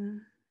they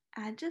can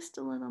add just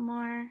a little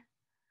more.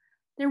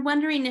 They're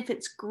wondering if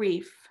it's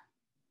grief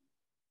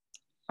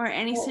or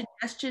any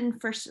suggestion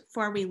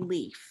for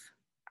relief.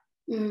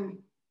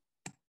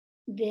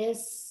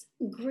 This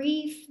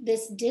grief,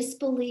 this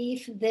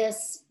disbelief,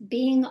 this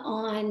being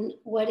on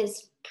what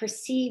is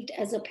perceived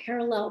as a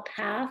parallel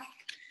path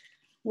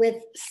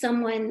with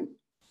someone,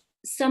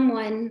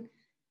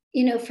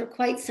 you know, for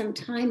quite some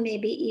time,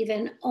 maybe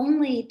even,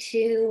 only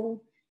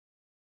to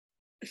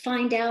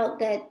find out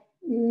that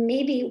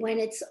maybe when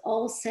it's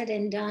all said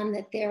and done,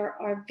 that there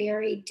are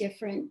very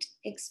different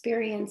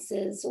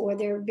experiences, or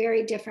there are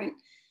very different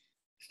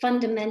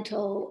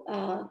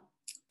fundamental,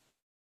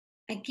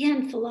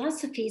 again,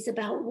 philosophies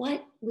about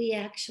what we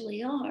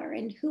actually are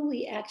and who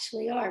we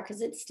actually are,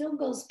 because it still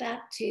goes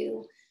back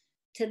to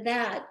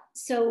that.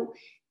 So,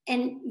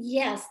 and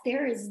yes,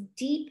 there is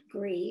deep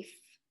grief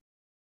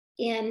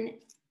in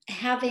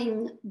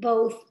having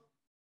both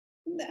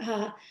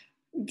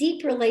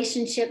deep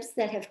relationships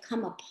that have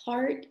come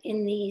apart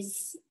in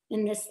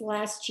this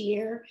last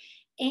year,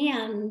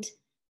 and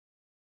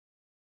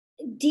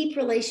deep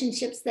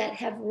relationships that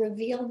have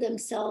revealed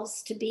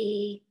themselves to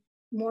be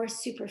more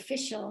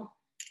superficial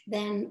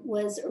than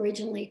was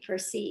originally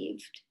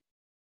perceived,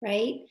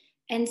 right?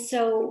 And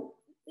so,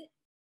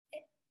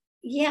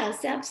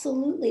 yes,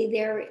 absolutely,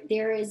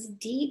 there is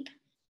deep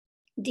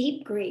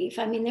grief.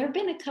 I mean, there have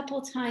been a couple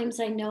of times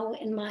I know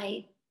in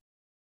my,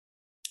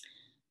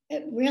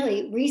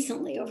 really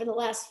recently, over the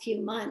last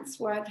few months,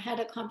 where I've had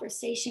a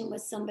conversation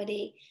with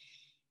somebody,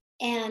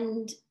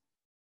 and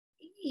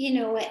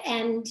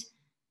and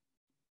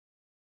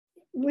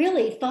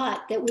really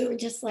thought that we were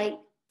just like,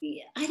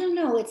 I don't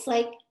know, it's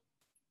like,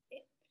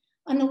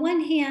 on the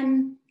one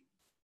hand,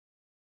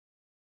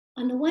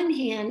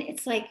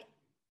 it's like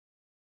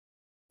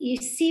you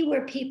see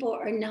where people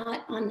are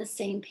not on the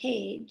same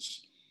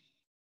page.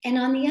 And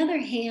on the other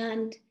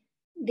hand,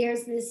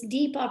 there's this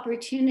deep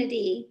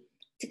opportunity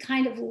to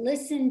kind of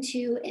listen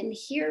to and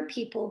hear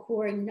people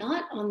who are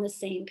not on the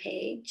same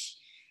page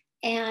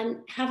and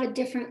have a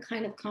different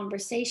kind of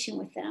conversation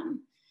with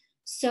them.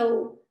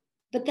 So,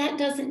 but that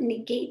doesn't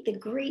negate the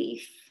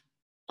grief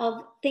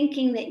of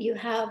thinking that you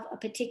have a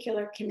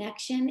particular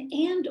connection,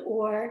 and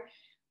or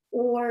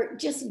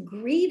just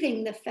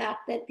grieving the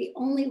fact that the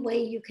only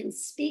way you can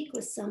speak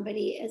with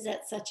somebody is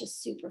at such a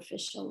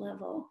superficial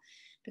level.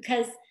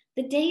 Because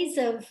the days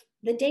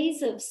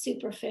of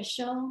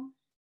superficial,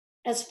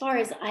 as far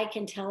as I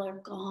can tell, are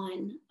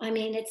gone. I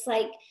mean, it's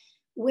like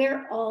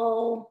we're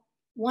all,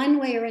 one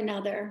way or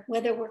another,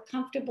 whether we're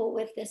comfortable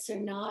with this or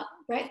not,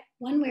 right?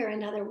 One way or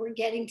another, we're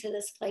getting to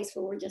this place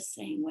where we're just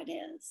saying what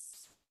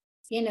is.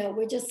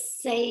 We're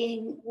just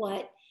saying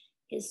what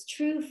is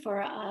true for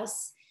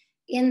us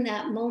in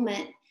that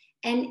moment.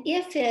 And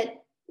if it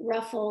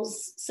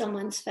ruffles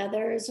someone's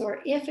feathers,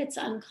 or if it's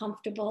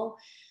uncomfortable,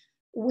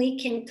 we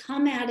can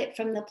come at it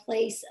from the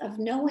place of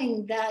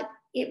knowing that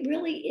it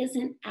really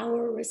isn't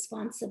our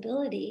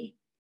responsibility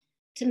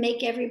to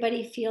make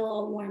everybody feel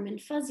all warm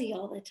and fuzzy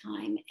all the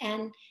time.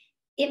 And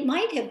it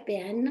might have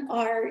been,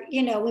 or,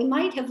 we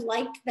might have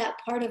liked that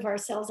part of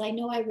ourselves. I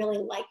know I really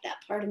like that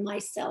part of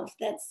myself.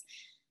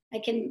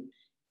 I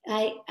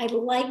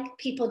like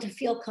people to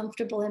feel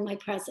comfortable in my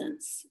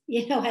presence.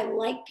 I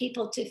like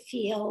people to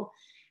feel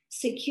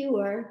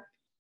secure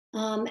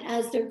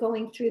as they're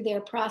going through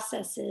their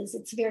processes.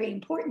 It's very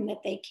important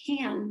that they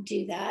can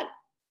do that.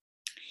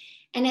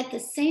 And at the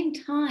same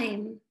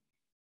time,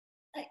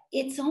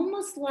 it's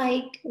almost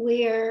like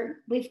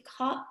we've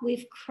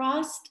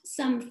crossed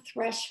some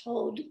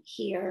threshold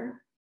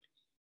here,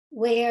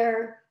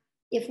 where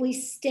if we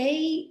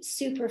stay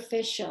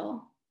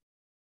superficial,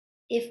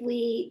 if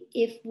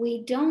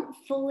we don't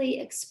fully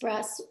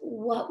express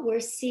what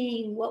we're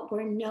seeing, what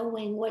we're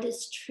knowing, what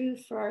is true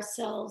for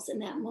ourselves in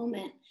that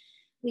moment,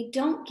 we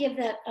don't give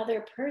that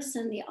other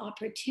person the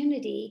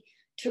opportunity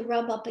to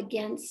rub up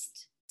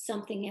against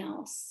something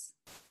else.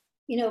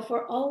 If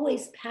we're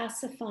always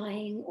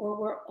pacifying, or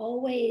we're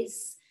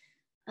always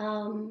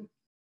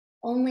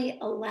only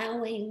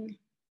allowing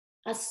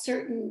a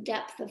certain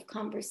depth of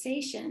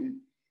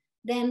conversation,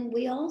 then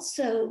we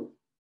also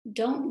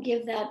don't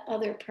give that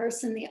other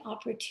person the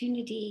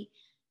opportunity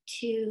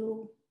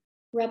to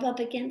rub up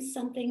against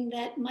something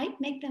that might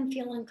make them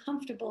feel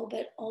uncomfortable,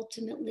 but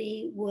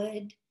ultimately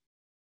would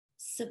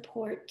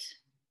support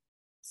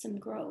some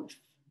growth.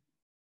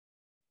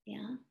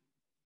 Yeah.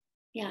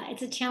 Yeah,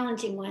 it's a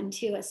challenging one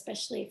too,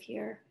 especially if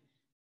you're,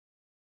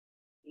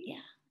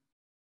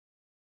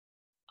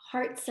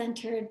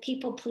 heart-centered,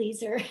 people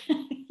pleaser.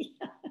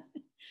 Yeah.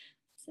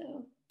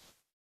 So.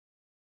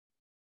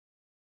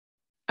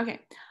 Okay,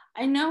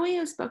 I know we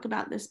have spoke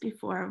about this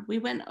before. We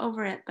went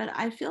over it, but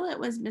I feel it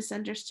was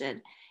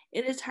misunderstood.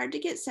 It is hard to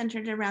get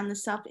centered around the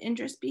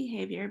self-interest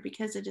behavior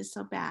because it is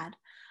so bad.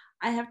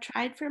 I have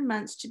tried for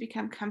months to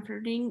become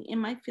comforting in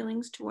my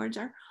feelings towards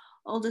our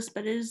oldest,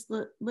 but it is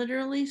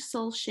literally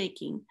soul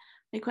shaking.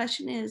 My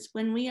question is,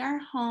 when we are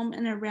home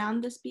and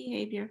around this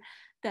behavior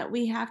that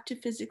we have to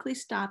physically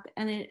stop,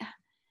 and it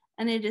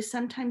is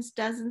sometimes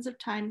dozens of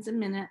times a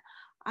minute,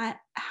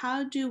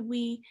 how do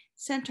we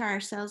center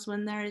ourselves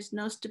when there is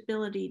no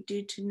stability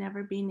due to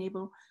never being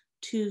able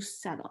to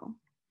settle?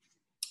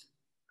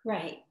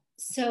 Right.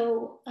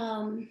 So,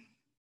 hold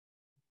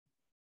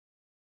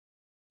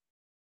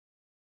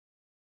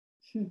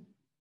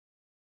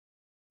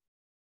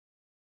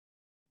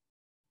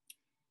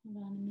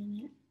on a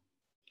minute.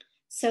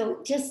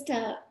 So just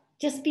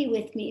be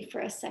with me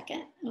for a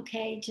second,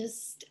 okay?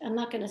 I'm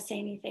not going to say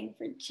anything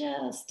for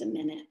just a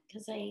minute,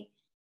 because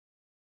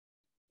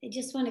I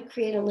just want to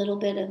create a little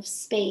bit of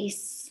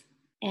space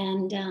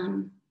and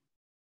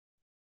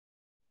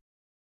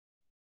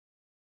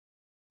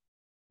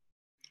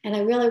I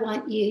really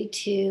want you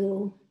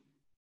to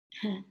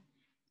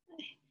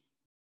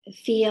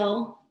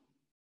feel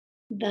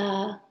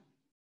the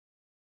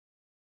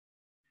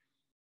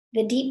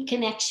deep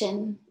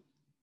connection,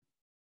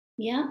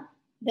 yeah,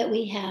 that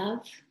we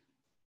have,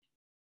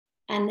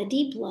 and the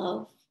deep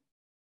love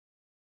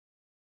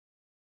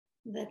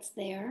that's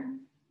there.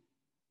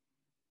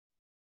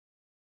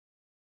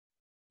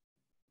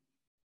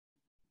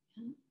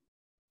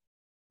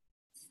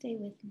 Stay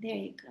with, there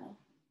you go.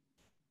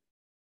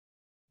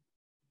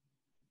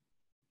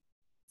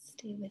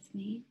 Stay with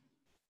me.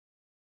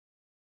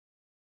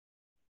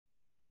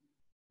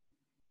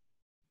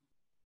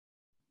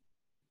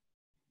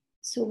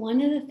 So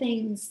one of the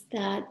things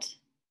that,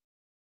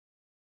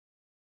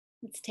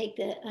 let's take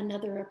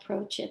another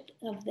approach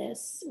of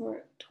this,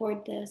 or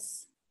toward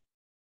this.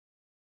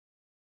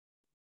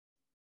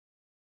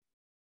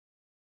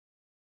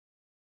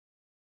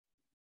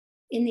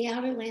 In the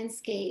outer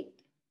landscape,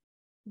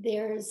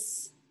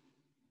 there's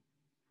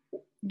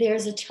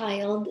a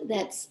child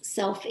that's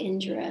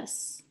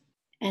self-injurious,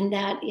 and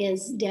that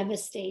is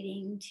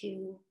devastating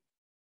to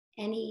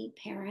any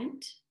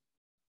parent,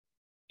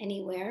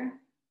 anywhere.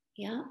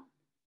 Yeah.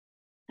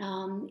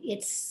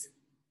 It's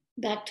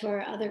back to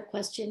our other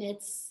question.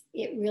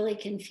 It really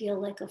can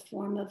feel like a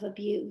form of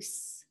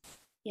abuse.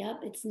 Yep.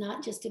 It's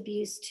not just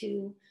abuse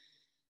to,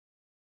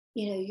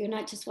 you're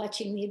not just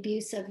watching the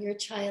abuse of your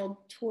child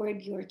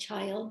toward your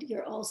child.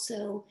 You're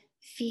also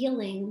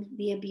feeling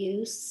the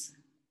abuse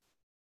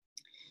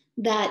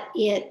that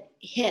it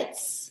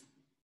hits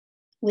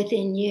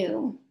within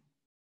you.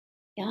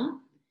 Yeah.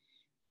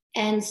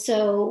 And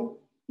so,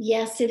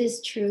 yes, it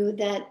is true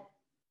that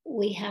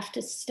we have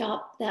to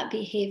stop that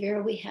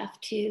behavior. We have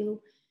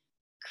to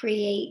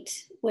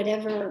create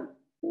whatever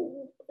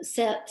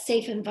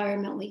safe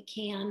environment we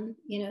can,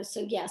 so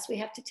yes, we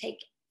have to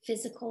take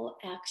physical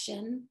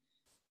action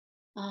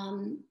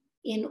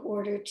in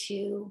order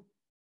to,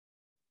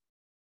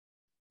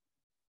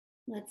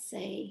 let's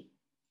say,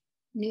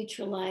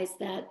 neutralize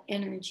that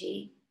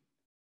energy.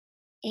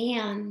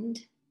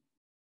 And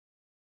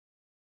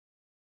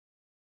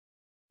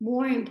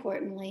more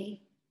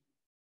importantly,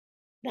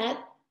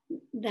 that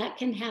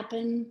can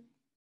happen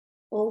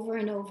over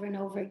and over and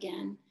over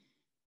again.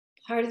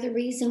 Part of the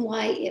reason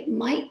why it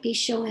might be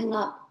showing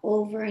up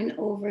over and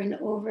over and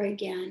over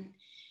again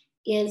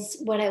is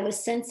what I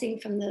was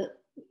sensing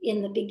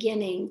in the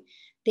beginning.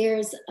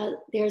 There's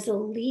a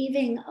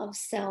leaving of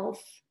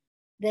self,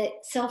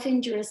 that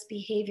self-injurious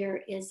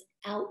behavior is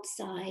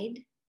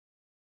outside.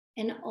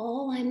 And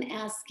all I'm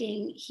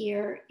asking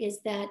here is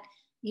that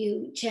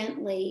you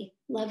gently,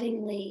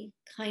 lovingly,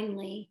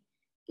 kindly,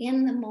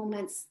 in the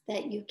moments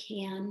that you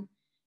can,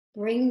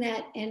 bring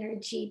that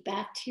energy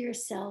back to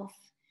yourself,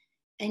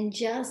 and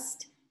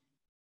just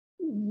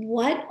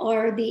what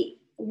are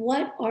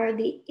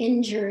the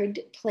injured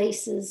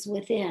places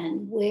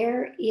within?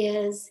 Where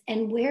is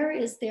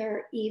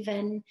there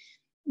even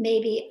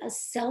maybe a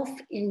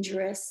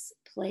self-injurious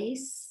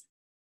place?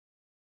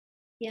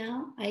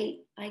 Yeah, I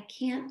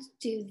can't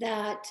do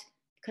that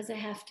because I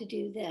have to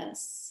do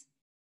this.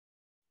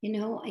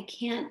 I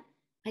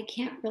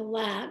can't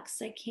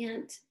relax. I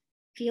can't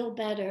feel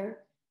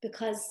better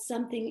because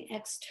something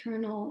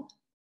external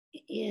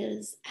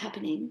is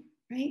happening,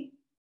 right?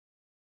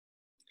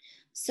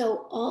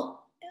 So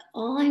all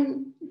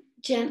I'm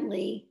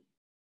gently,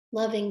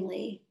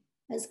 lovingly,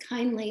 as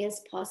kindly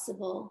as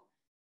possible,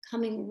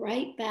 coming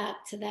right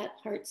back to that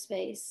heart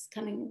space,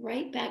 coming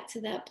right back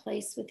to that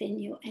place within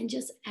you, and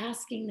just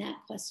asking that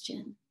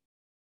question: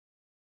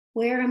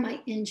 where am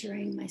I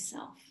injuring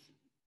myself?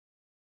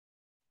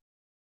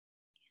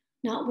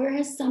 Not where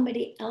has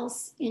somebody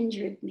else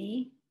injured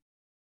me?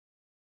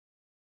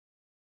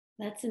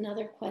 That's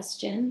another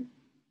question.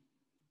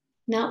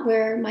 Not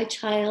where my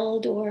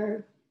child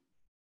or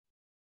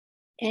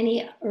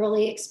any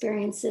early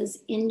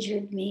experiences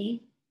injured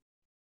me.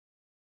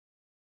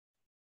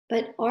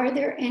 But are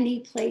there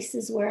any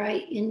places where I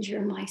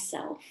injure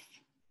myself?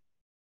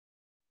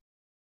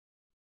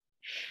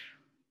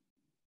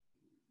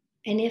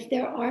 And if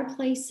there are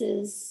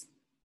places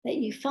that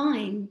you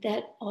find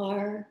that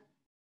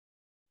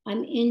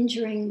I'm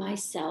injuring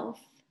myself,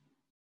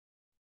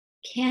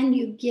 can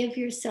you give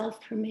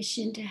yourself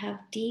permission to have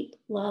deep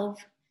love,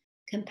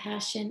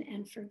 compassion,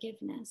 and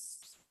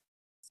forgiveness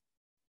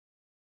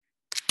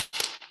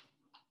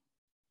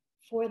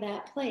for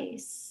that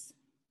place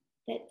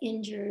that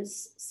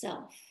injures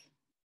self?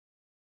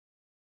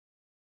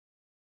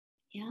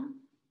 Yeah.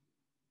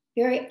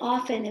 Very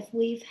often, if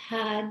we've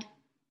had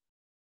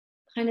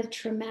kind of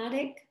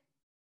traumatic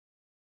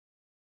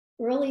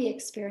early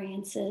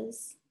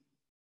experiences,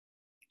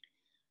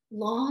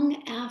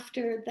 long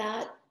after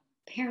that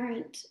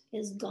parent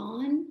is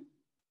gone,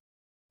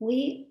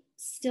 we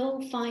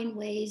still find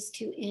ways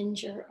to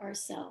injure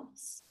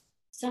ourselves.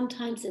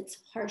 Sometimes it's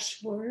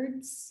harsh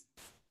words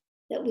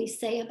that we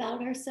say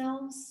about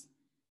ourselves.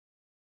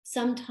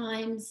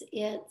 Sometimes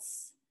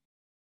it's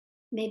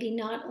maybe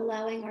not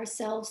allowing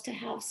ourselves to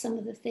have some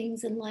of the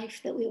things in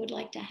life that we would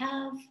like to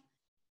have.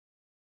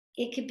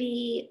 It could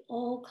be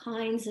all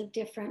kinds of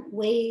different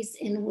ways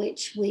in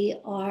which we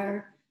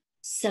are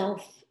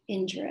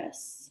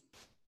self-injurious.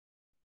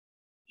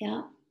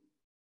 Yeah.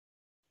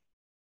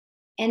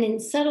 And in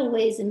subtle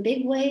ways and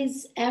big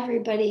ways,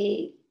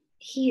 everybody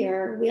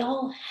here, we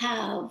all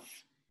have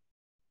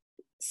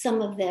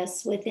some of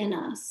this within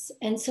us.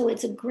 And so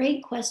it's a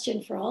great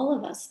question for all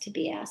of us to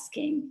be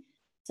asking.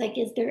 It's like,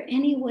 is there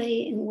any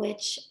way in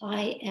which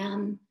I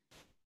am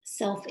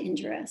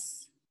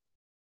self-injurious?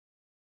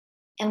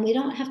 And we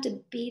don't have to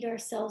beat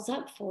ourselves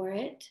up for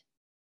it,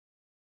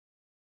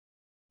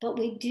 but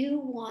we do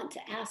want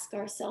to ask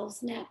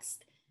ourselves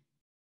next,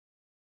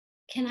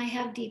 can I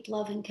have deep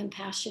love and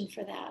compassion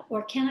for that?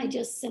 Or can I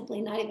just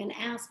simply not even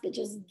ask, but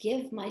just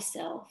give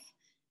myself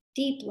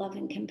deep love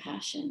and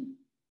compassion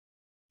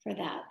for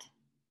that?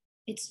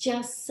 It's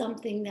just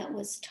something that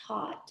was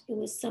taught. It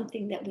was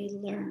something that we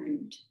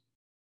learned.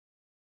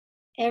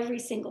 Every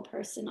single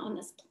person on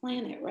this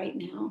planet right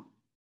now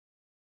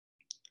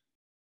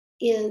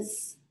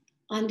is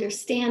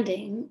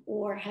understanding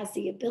or has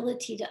the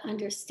ability to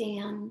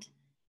understand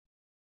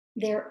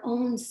their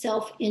own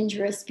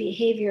self-injurious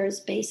behaviors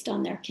based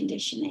on their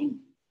conditioning.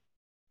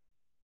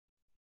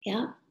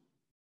 Yeah.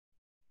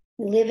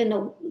 We live in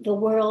the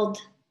world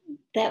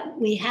that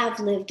we have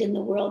lived in,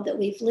 the world that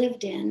we've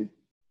lived in,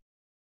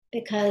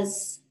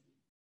 because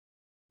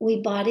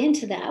we bought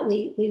into that.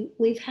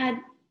 We've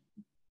had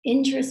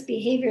injurious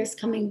behaviors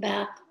coming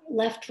back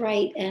left,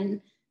 right,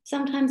 and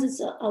sometimes it's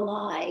a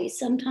lie.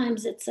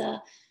 Sometimes it's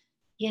a,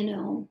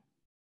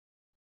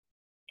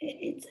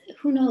 it's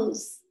who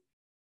knows.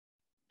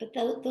 But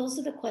those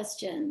are the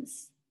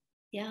questions.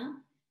 Yeah.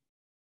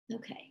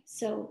 Okay.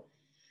 So,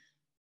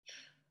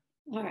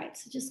 all right.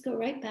 So just go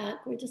right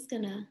back. We're just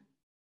gonna,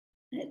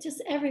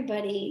 just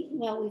everybody,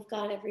 well, we've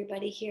got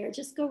everybody here.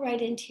 Just go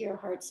right into your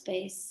heart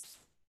space.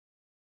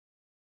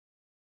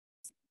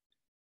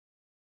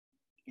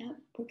 Yeah.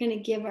 We're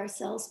gonna give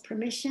ourselves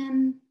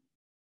permission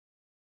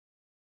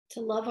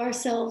to love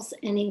ourselves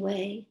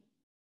anyway,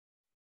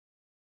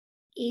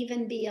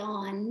 even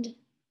beyond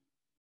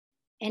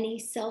any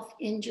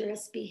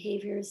self-injurious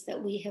behaviors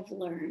that we have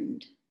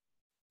learned.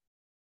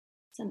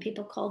 Some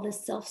people call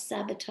this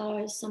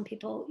self-sabotage. Some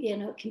people,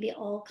 it can be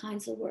all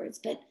kinds of words,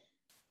 but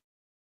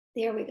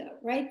there we go,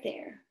 right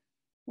there,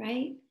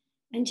 right?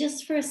 And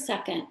just for a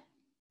second,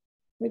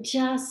 we're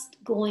just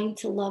going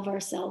to love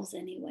ourselves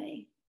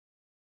anyway.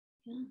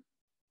 Yeah.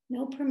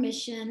 No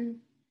permission.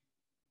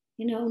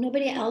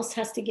 Nobody else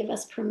has to give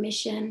us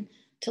permission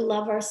to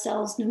love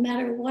ourselves, no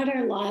matter what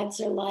our lives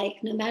are like,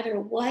 no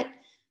matter what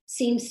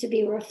seems to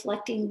be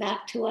reflecting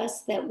back to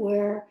us that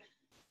we're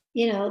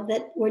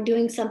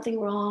doing something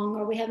wrong,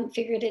 or we haven't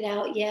figured it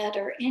out yet,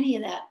 or any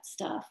of that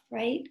stuff,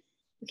 right?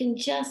 We can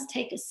just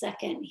take a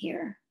second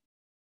here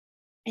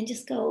and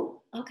just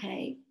go,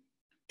 okay,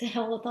 to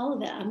hell with all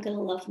of it. I'm going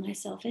to love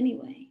myself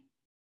anyway.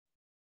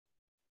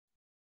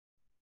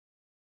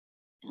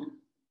 Yeah.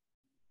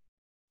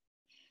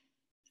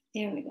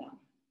 There we go.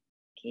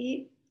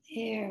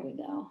 There we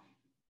go.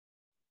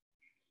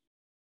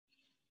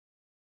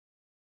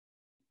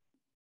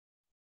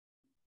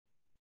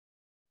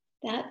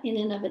 That in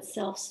and of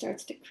itself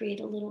starts to create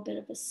a little bit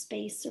of a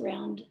space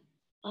around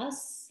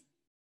us.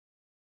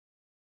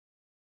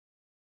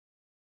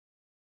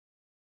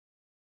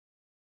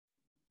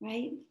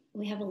 Right?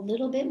 We have a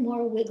little bit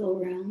more wiggle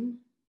room.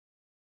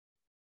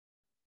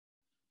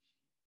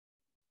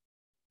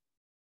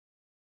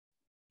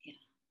 Yeah.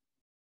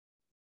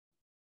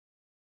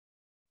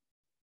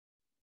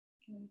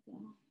 Here we go.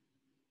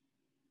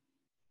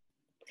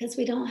 Because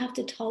we don't have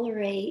to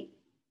tolerate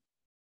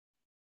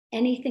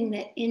anything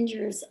that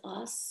injures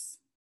us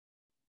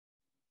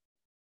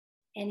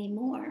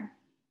anymore.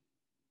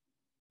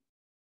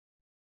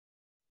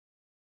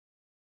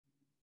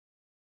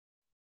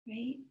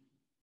 Right?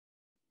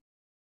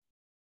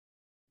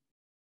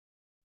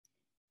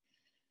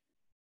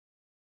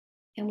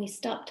 And we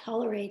stop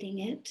tolerating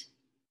it.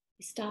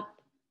 We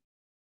stop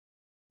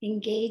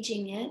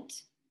engaging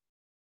it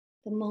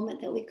the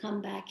moment that we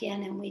come back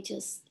in, and we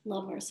just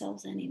love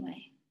ourselves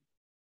anyway.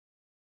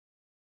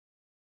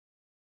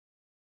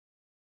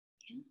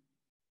 Yeah.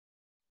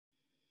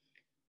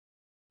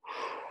 All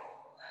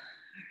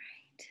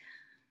right.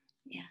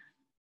 Yeah.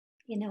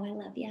 I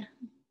love you.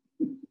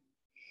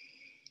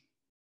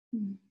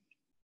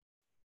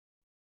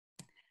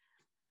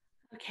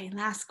 Okay,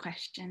 last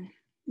question.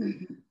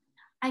 Mm-hmm.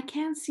 I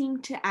can't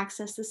seem to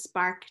access the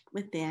spark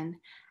within.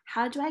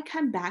 How do I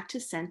come back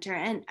to center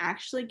and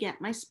actually get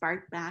my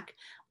spark back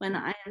when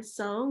I am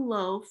so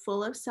low,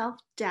 full of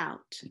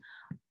self-doubt?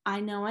 I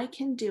know I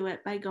can do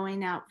it by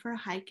going out for a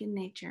hike in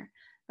nature,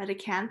 but I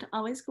can't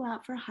always go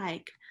out for a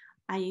hike.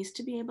 I used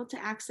to be able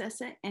to access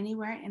it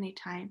anywhere,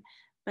 anytime,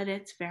 but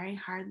it's very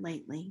hard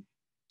lately.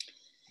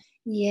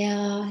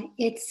 Yeah,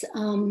 it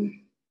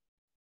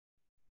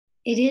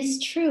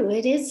is true.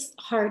 It is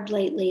hard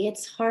lately.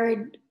 It's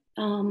hard.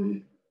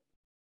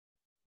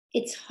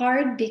 It's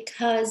hard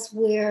because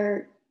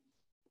we're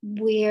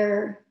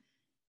we're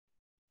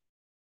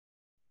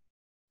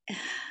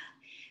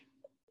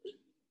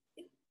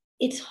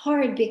it's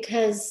hard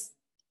because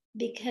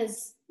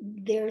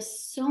there's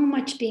so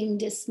much being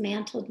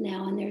dismantled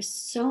now, and there's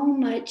so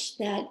much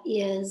that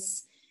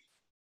is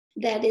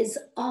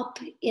up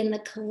in the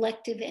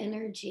collective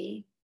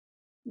energy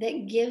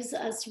that gives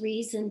us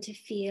reason to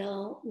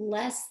feel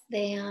less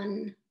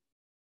than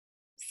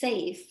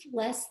safe,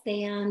 less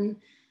than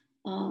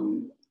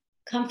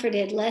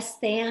comforted, less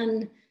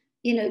than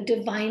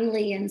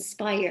divinely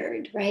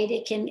inspired, right?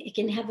 It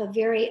can have a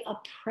very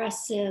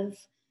oppressive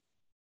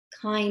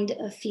kind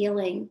of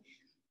feeling.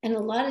 And a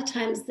lot of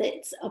times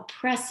that's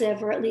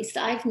oppressive, or at least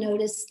I've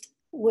noticed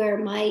where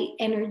my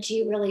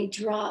energy really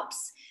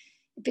drops.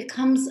 It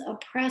becomes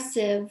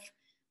oppressive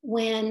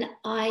when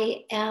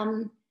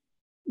I'm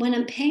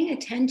paying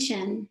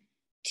attention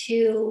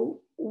to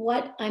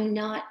what I'm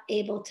not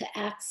able to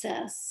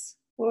access,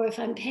 or if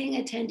I'm paying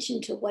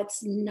attention to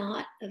what's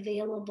not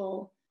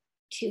available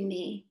to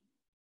me,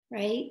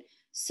 right?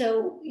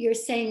 So you're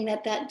saying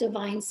that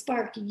divine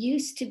spark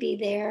used to be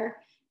there,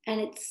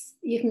 and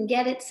you can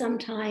get it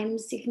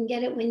sometimes. You can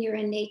get it when you're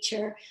in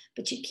nature,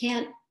 but you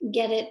can't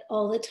get it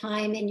all the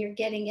time, and you're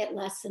getting it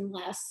less and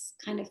less,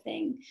 kind of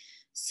thing.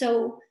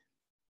 So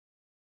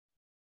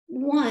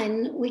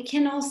one, we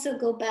can also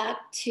go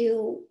back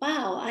to,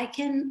 wow, I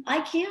can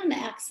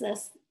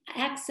access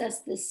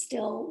this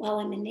still while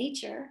I'm in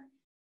nature.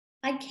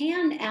 I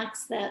can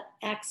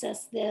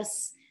access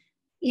this,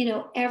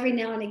 every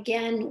now and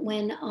again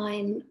when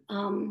I'm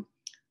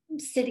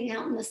sitting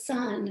out in the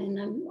sun and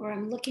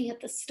I'm looking at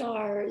the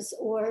stars,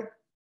 or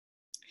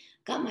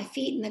got my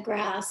feet in the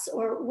grass,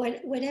 or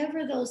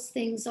whatever those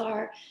things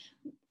are.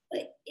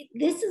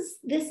 This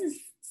is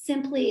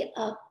simply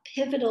a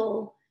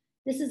pivotal.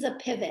 This is a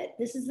pivot.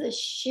 This is a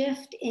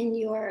shift in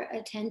your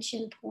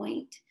attention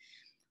point.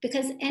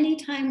 Because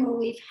anytime where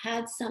we've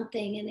had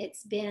something and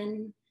it's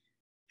been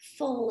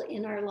full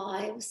in our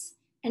lives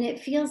and it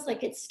feels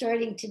like it's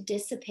starting to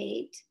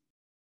dissipate,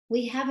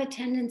 we have a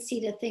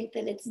tendency to think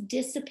that it's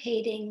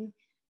dissipating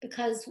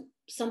because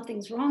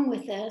something's wrong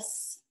with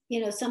us,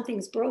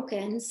 something's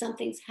broken,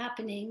 something's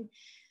happening.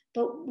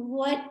 But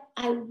what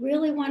I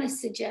really want to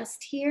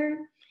suggest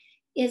here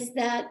is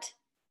that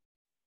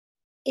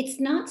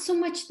it's not so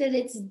much that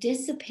it's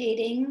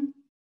dissipating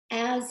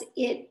as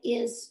it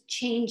is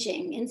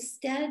changing.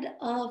 Instead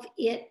of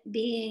it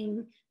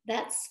being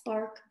that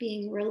spark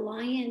being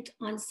reliant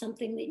on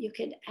something that you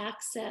could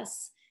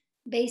access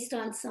based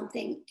on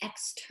something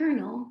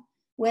external,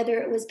 whether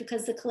it was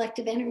because the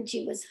collective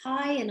energy was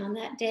high and on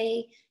that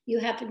day you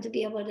happened to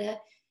be able to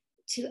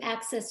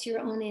access your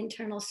own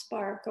internal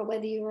spark, or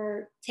whether you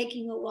were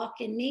taking a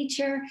walk in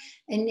nature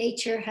and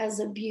nature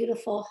has a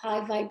beautiful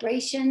high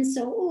vibration.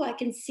 So, I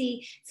can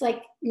see it's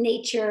like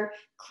nature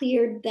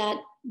cleared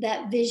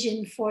that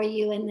vision for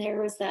you, and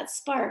there was that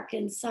spark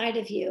inside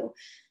of you.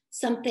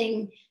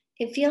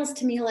 It feels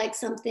to me like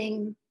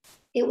something,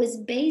 it was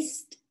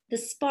based, the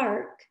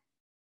spark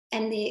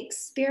and the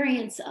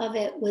experience of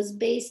it was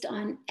based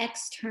on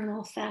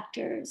external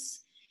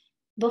factors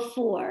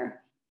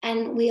before.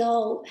 And we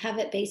all have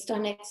it based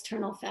on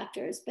external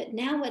factors. But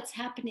now what's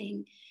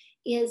happening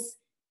is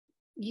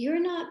you're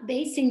not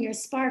basing your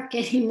spark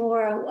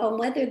anymore on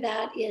whether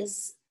that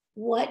is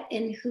what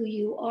and who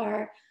you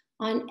are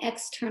on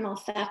external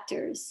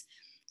factors.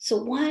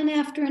 So one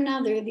after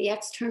another, the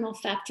external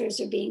factors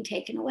are being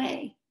taken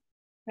away,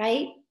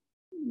 right?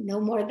 No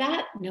more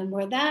that, no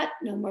more that,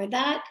 no more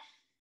that.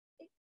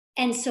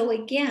 And so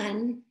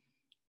again,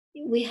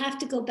 we have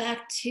to go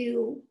back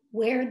to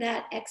where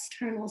that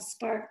external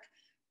spark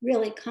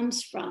really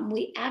comes from.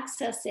 We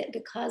access it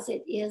because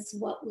it is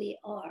what we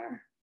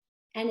are.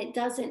 And it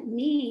doesn't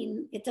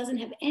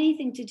have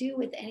anything to do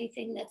with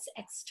anything that's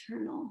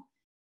external.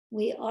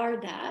 We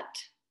are that.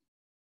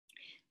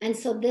 And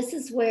so this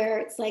is where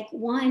it's like,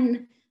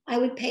 one, I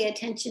would pay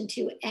attention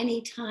to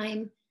any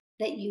time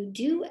that you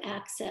do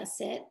access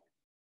it.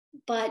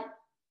 But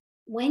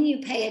when you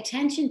pay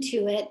attention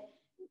to it,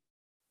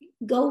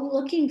 go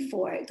looking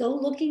for it. Go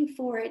looking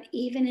for it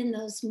even in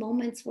those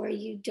moments where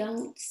you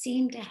don't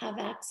seem to have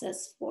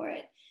access for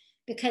it.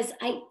 Because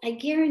I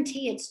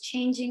guarantee it's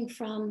changing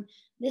from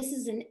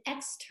there's an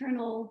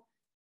external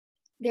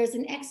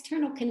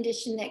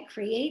condition that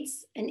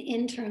creates an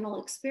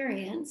internal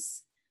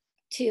experience,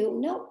 to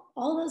nope,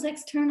 all those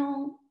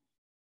external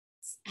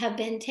have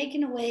been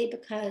taken away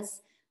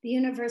because the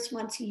universe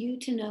wants you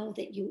to know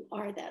that you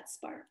are that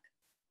spark.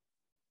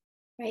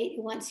 Right?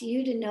 It wants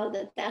you to know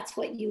that that's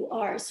what you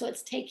are. So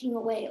it's taking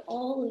away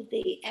all of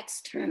the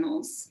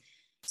externals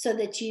so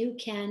that you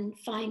can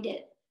find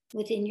it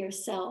within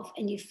yourself,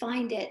 and you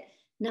find it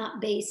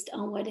not based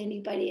on what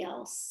anybody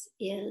else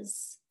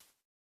is.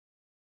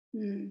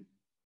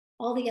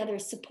 All the other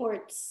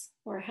supports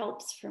or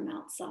helps from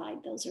outside,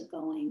 those are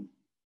going.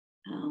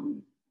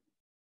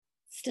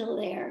 Still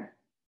there.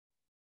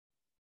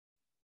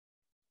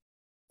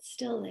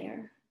 Still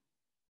there.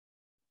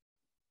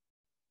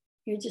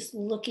 You're just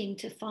looking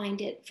to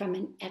find it from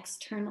an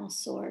external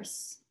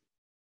source.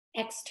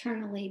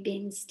 externally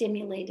being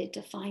stimulated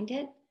to find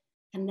it.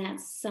 And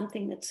that's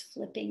something that's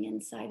flipping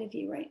inside of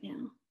you right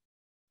now.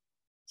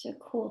 It's a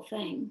cool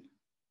thing.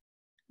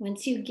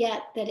 Once you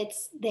get that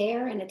it's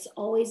there and it's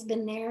always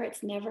been there,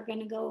 it's never going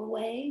to go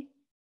away.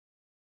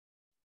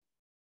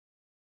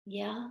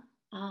 Yeah,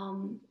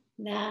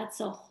 that's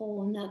a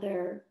whole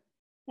nother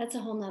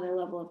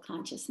level of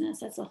consciousness.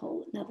 That's a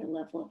whole nother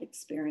level of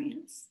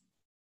experience.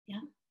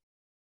 Yeah.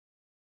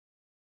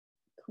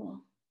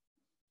 Cool.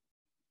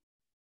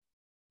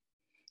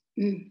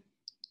 That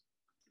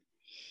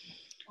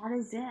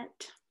is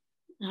it.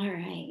 All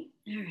right.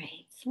 All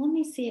right. So let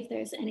me see if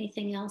there's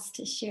anything else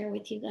to share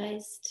with you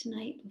guys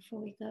tonight before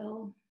we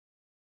go.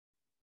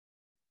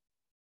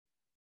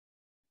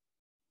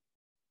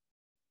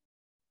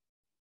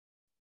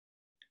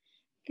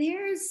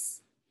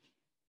 There's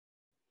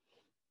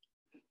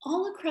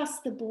all across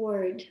the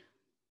board,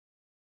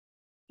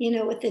 you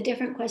know, with the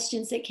different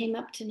questions that came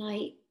up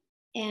tonight.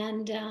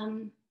 And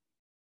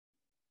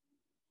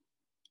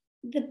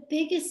the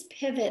biggest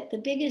pivot, the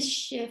biggest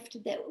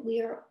shift that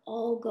we are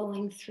all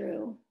going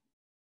through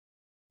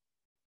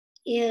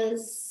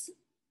is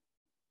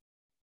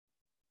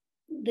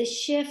the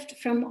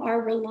shift from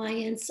our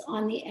reliance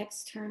on the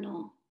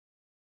external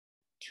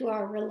to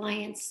our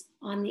reliance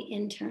on the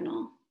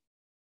internal.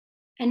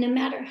 And no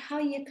matter how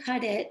you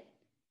cut it,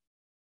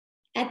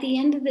 at the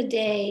end of the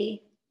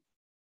day,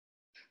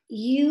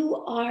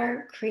 you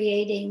are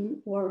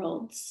creating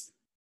worlds.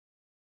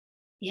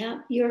 Yeah,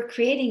 you're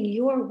creating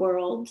your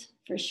world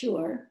for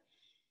sure,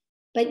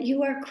 but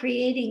you are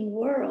creating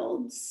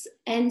worlds.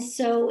 And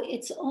so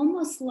it's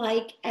almost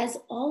like as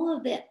all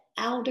of the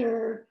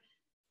outer,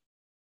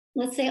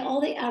 let's say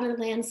all the outer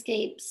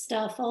landscape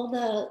stuff, all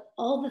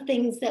the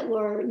things that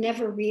were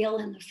never real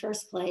in the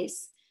first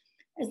place,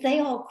 as they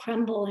all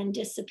crumble and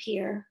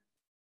disappear,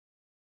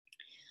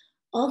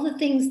 all the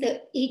things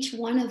that each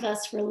one of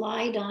us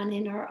relied on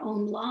in our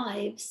own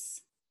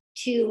lives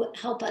to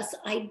help us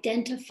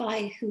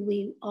identify who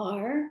we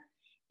are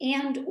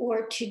and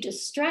or to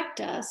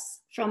distract us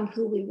from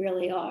who we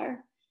really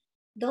are,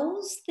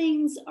 those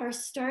things are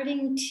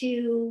starting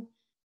to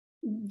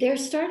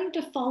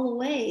fall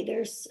away.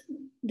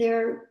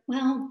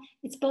 Well,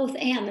 it's both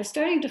and. They're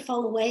starting to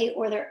fall away,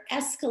 or they're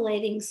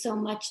escalating so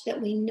much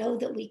that we know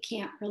that we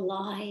can't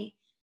rely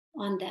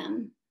on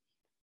them.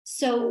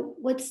 So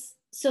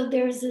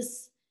there's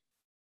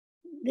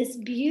this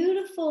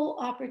beautiful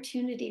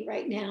opportunity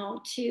right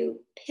now to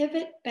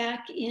pivot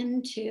back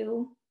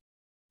into,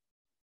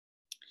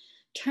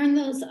 turn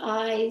those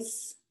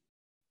eyes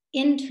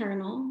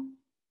internal.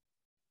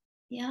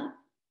 Yeah.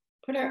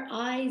 Put our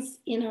eyes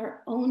in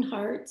our own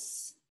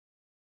hearts,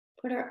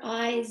 put our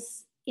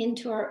eyes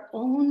into our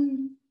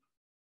own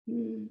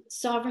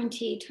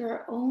sovereignty, to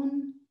our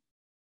own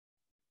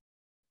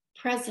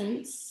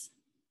presence.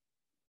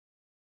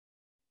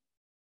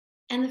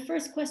 And the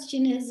first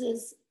question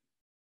is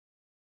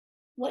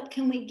what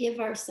can we give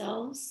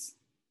ourselves?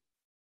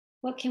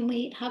 How can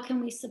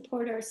we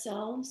support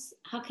ourselves?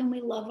 How can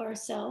we love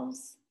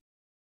ourselves?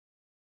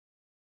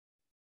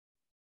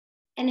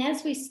 And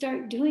as we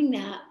start doing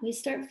that, we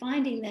start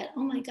finding that,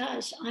 oh my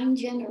gosh, I'm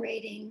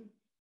generating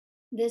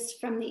this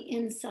from the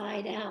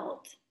inside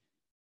out.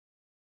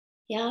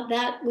 Yeah,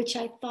 that which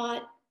I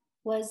thought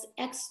was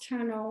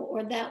external,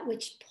 or that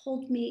which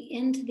pulled me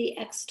into the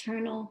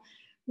external,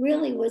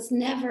 really was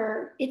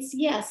never, it's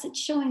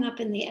showing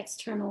up in the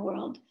external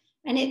world,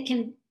 and it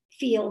can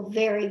feel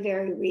very,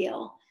 very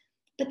real.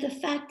 But the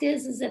fact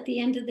is at the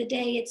end of the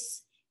day,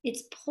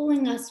 it's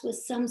pulling us with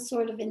some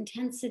sort of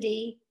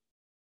intensity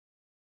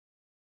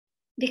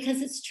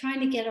because it's trying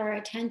to get our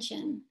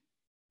attention.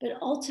 But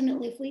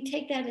ultimately, if we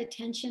take that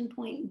attention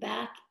point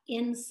back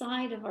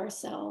inside of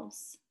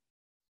ourselves,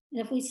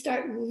 and if we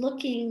start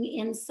looking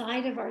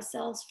inside of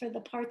ourselves for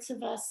the parts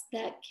of us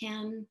that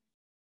can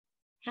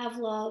have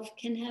love,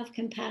 can have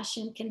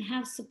compassion, can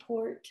have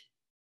support,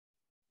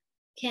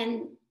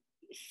 can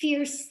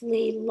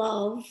fiercely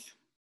love,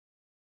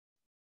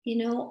 you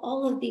know,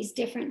 all of these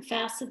different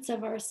facets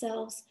of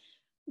ourselves,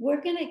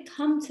 we're going to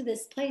come to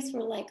this place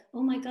where, like,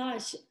 oh my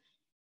gosh,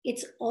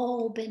 it's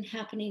all been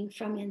happening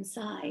from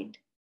inside.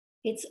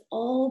 It's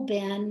all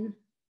been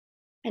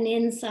an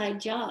inside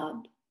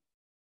job.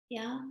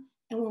 Yeah.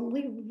 And when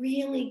we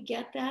really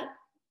get that,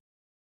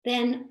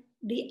 then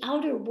the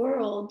outer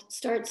world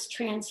starts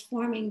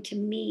transforming to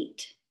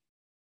meet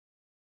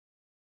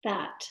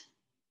that.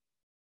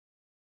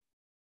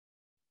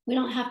 We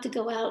don't have to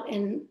go out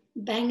and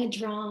bang a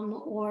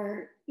drum,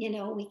 or, you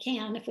know, we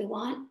can if we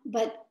want,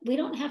 but we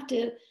don't have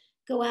to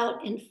go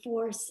out and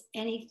force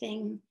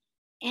anything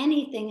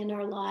in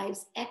our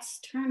lives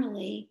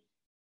externally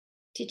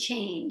to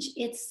change.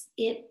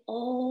 It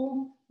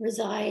all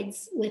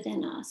resides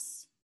within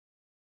us.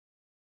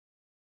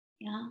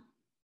 Yeah.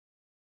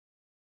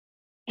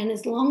 And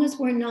as long as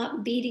we're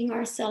not beating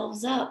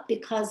ourselves up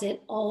because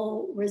it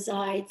all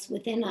resides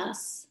within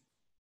us,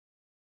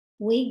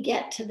 we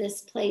get to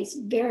this place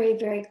very,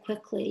 very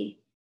quickly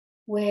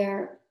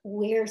where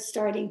we're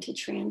starting to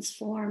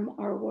transform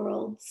our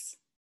worlds.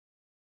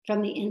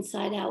 from the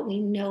inside out. We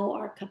know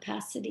our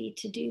capacity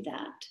to do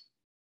that.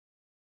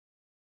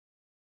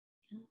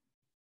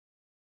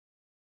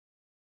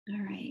 All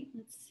right,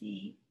 let's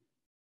see.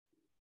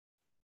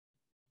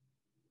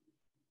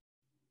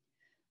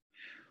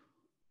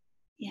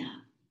 Yeah,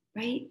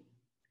 right?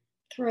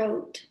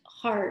 Throat,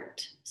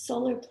 heart,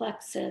 solar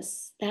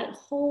plexus, this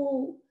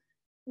whole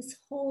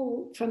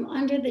from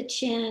under the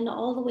chin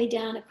all the way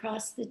down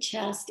across the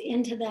chest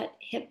into that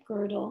hip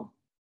girdle.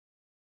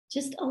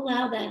 Just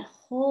allow that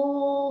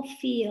whole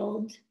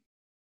field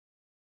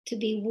to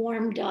be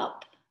warmed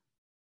up.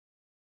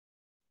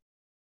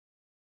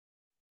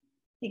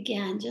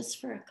 Again,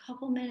 just for a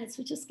couple minutes,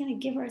 we're just going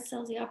to give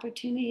ourselves the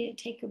opportunity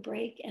to take a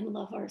break and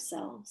love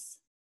ourselves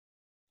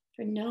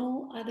for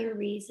no other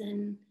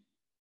reason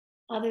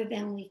other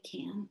than we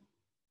can.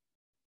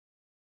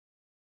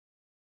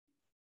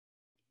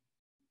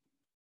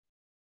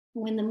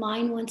 When the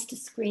mind wants to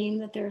scream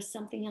that there's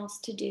something else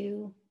to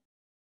do,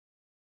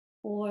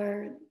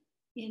 or,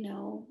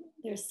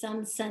 there's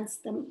some sense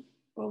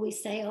where we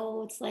say,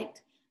 oh, it's like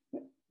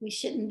we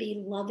shouldn't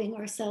be loving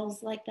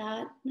ourselves like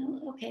that. No,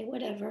 okay,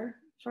 whatever.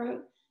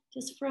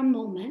 Just for a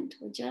moment,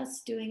 we're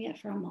just doing it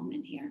for a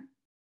moment here.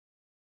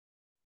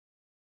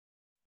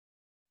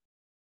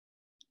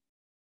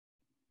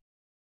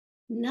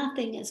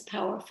 Nothing as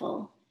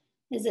powerful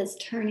as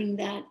turning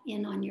that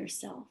in on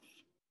yourself.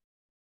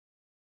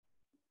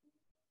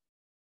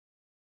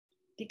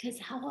 Because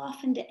how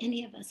often do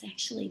any of us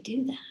actually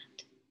do that?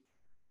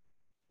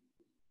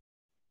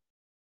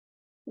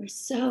 We're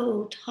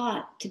so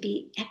taught to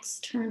be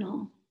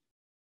external.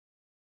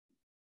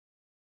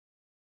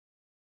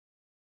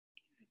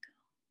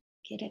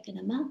 Here we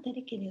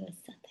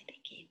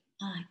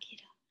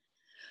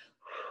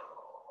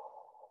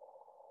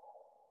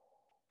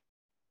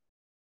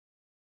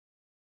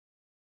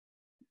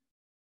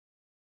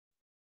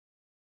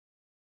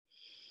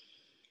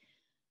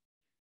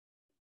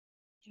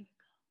go.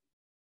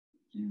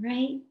 All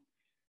right.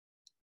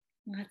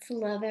 Lots of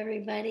love,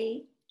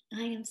 everybody.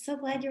 I am so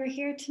glad you were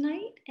here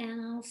tonight, and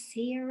I'll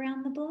see you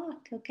around the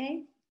block,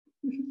 okay?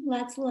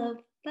 Lots of love.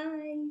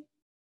 Bye.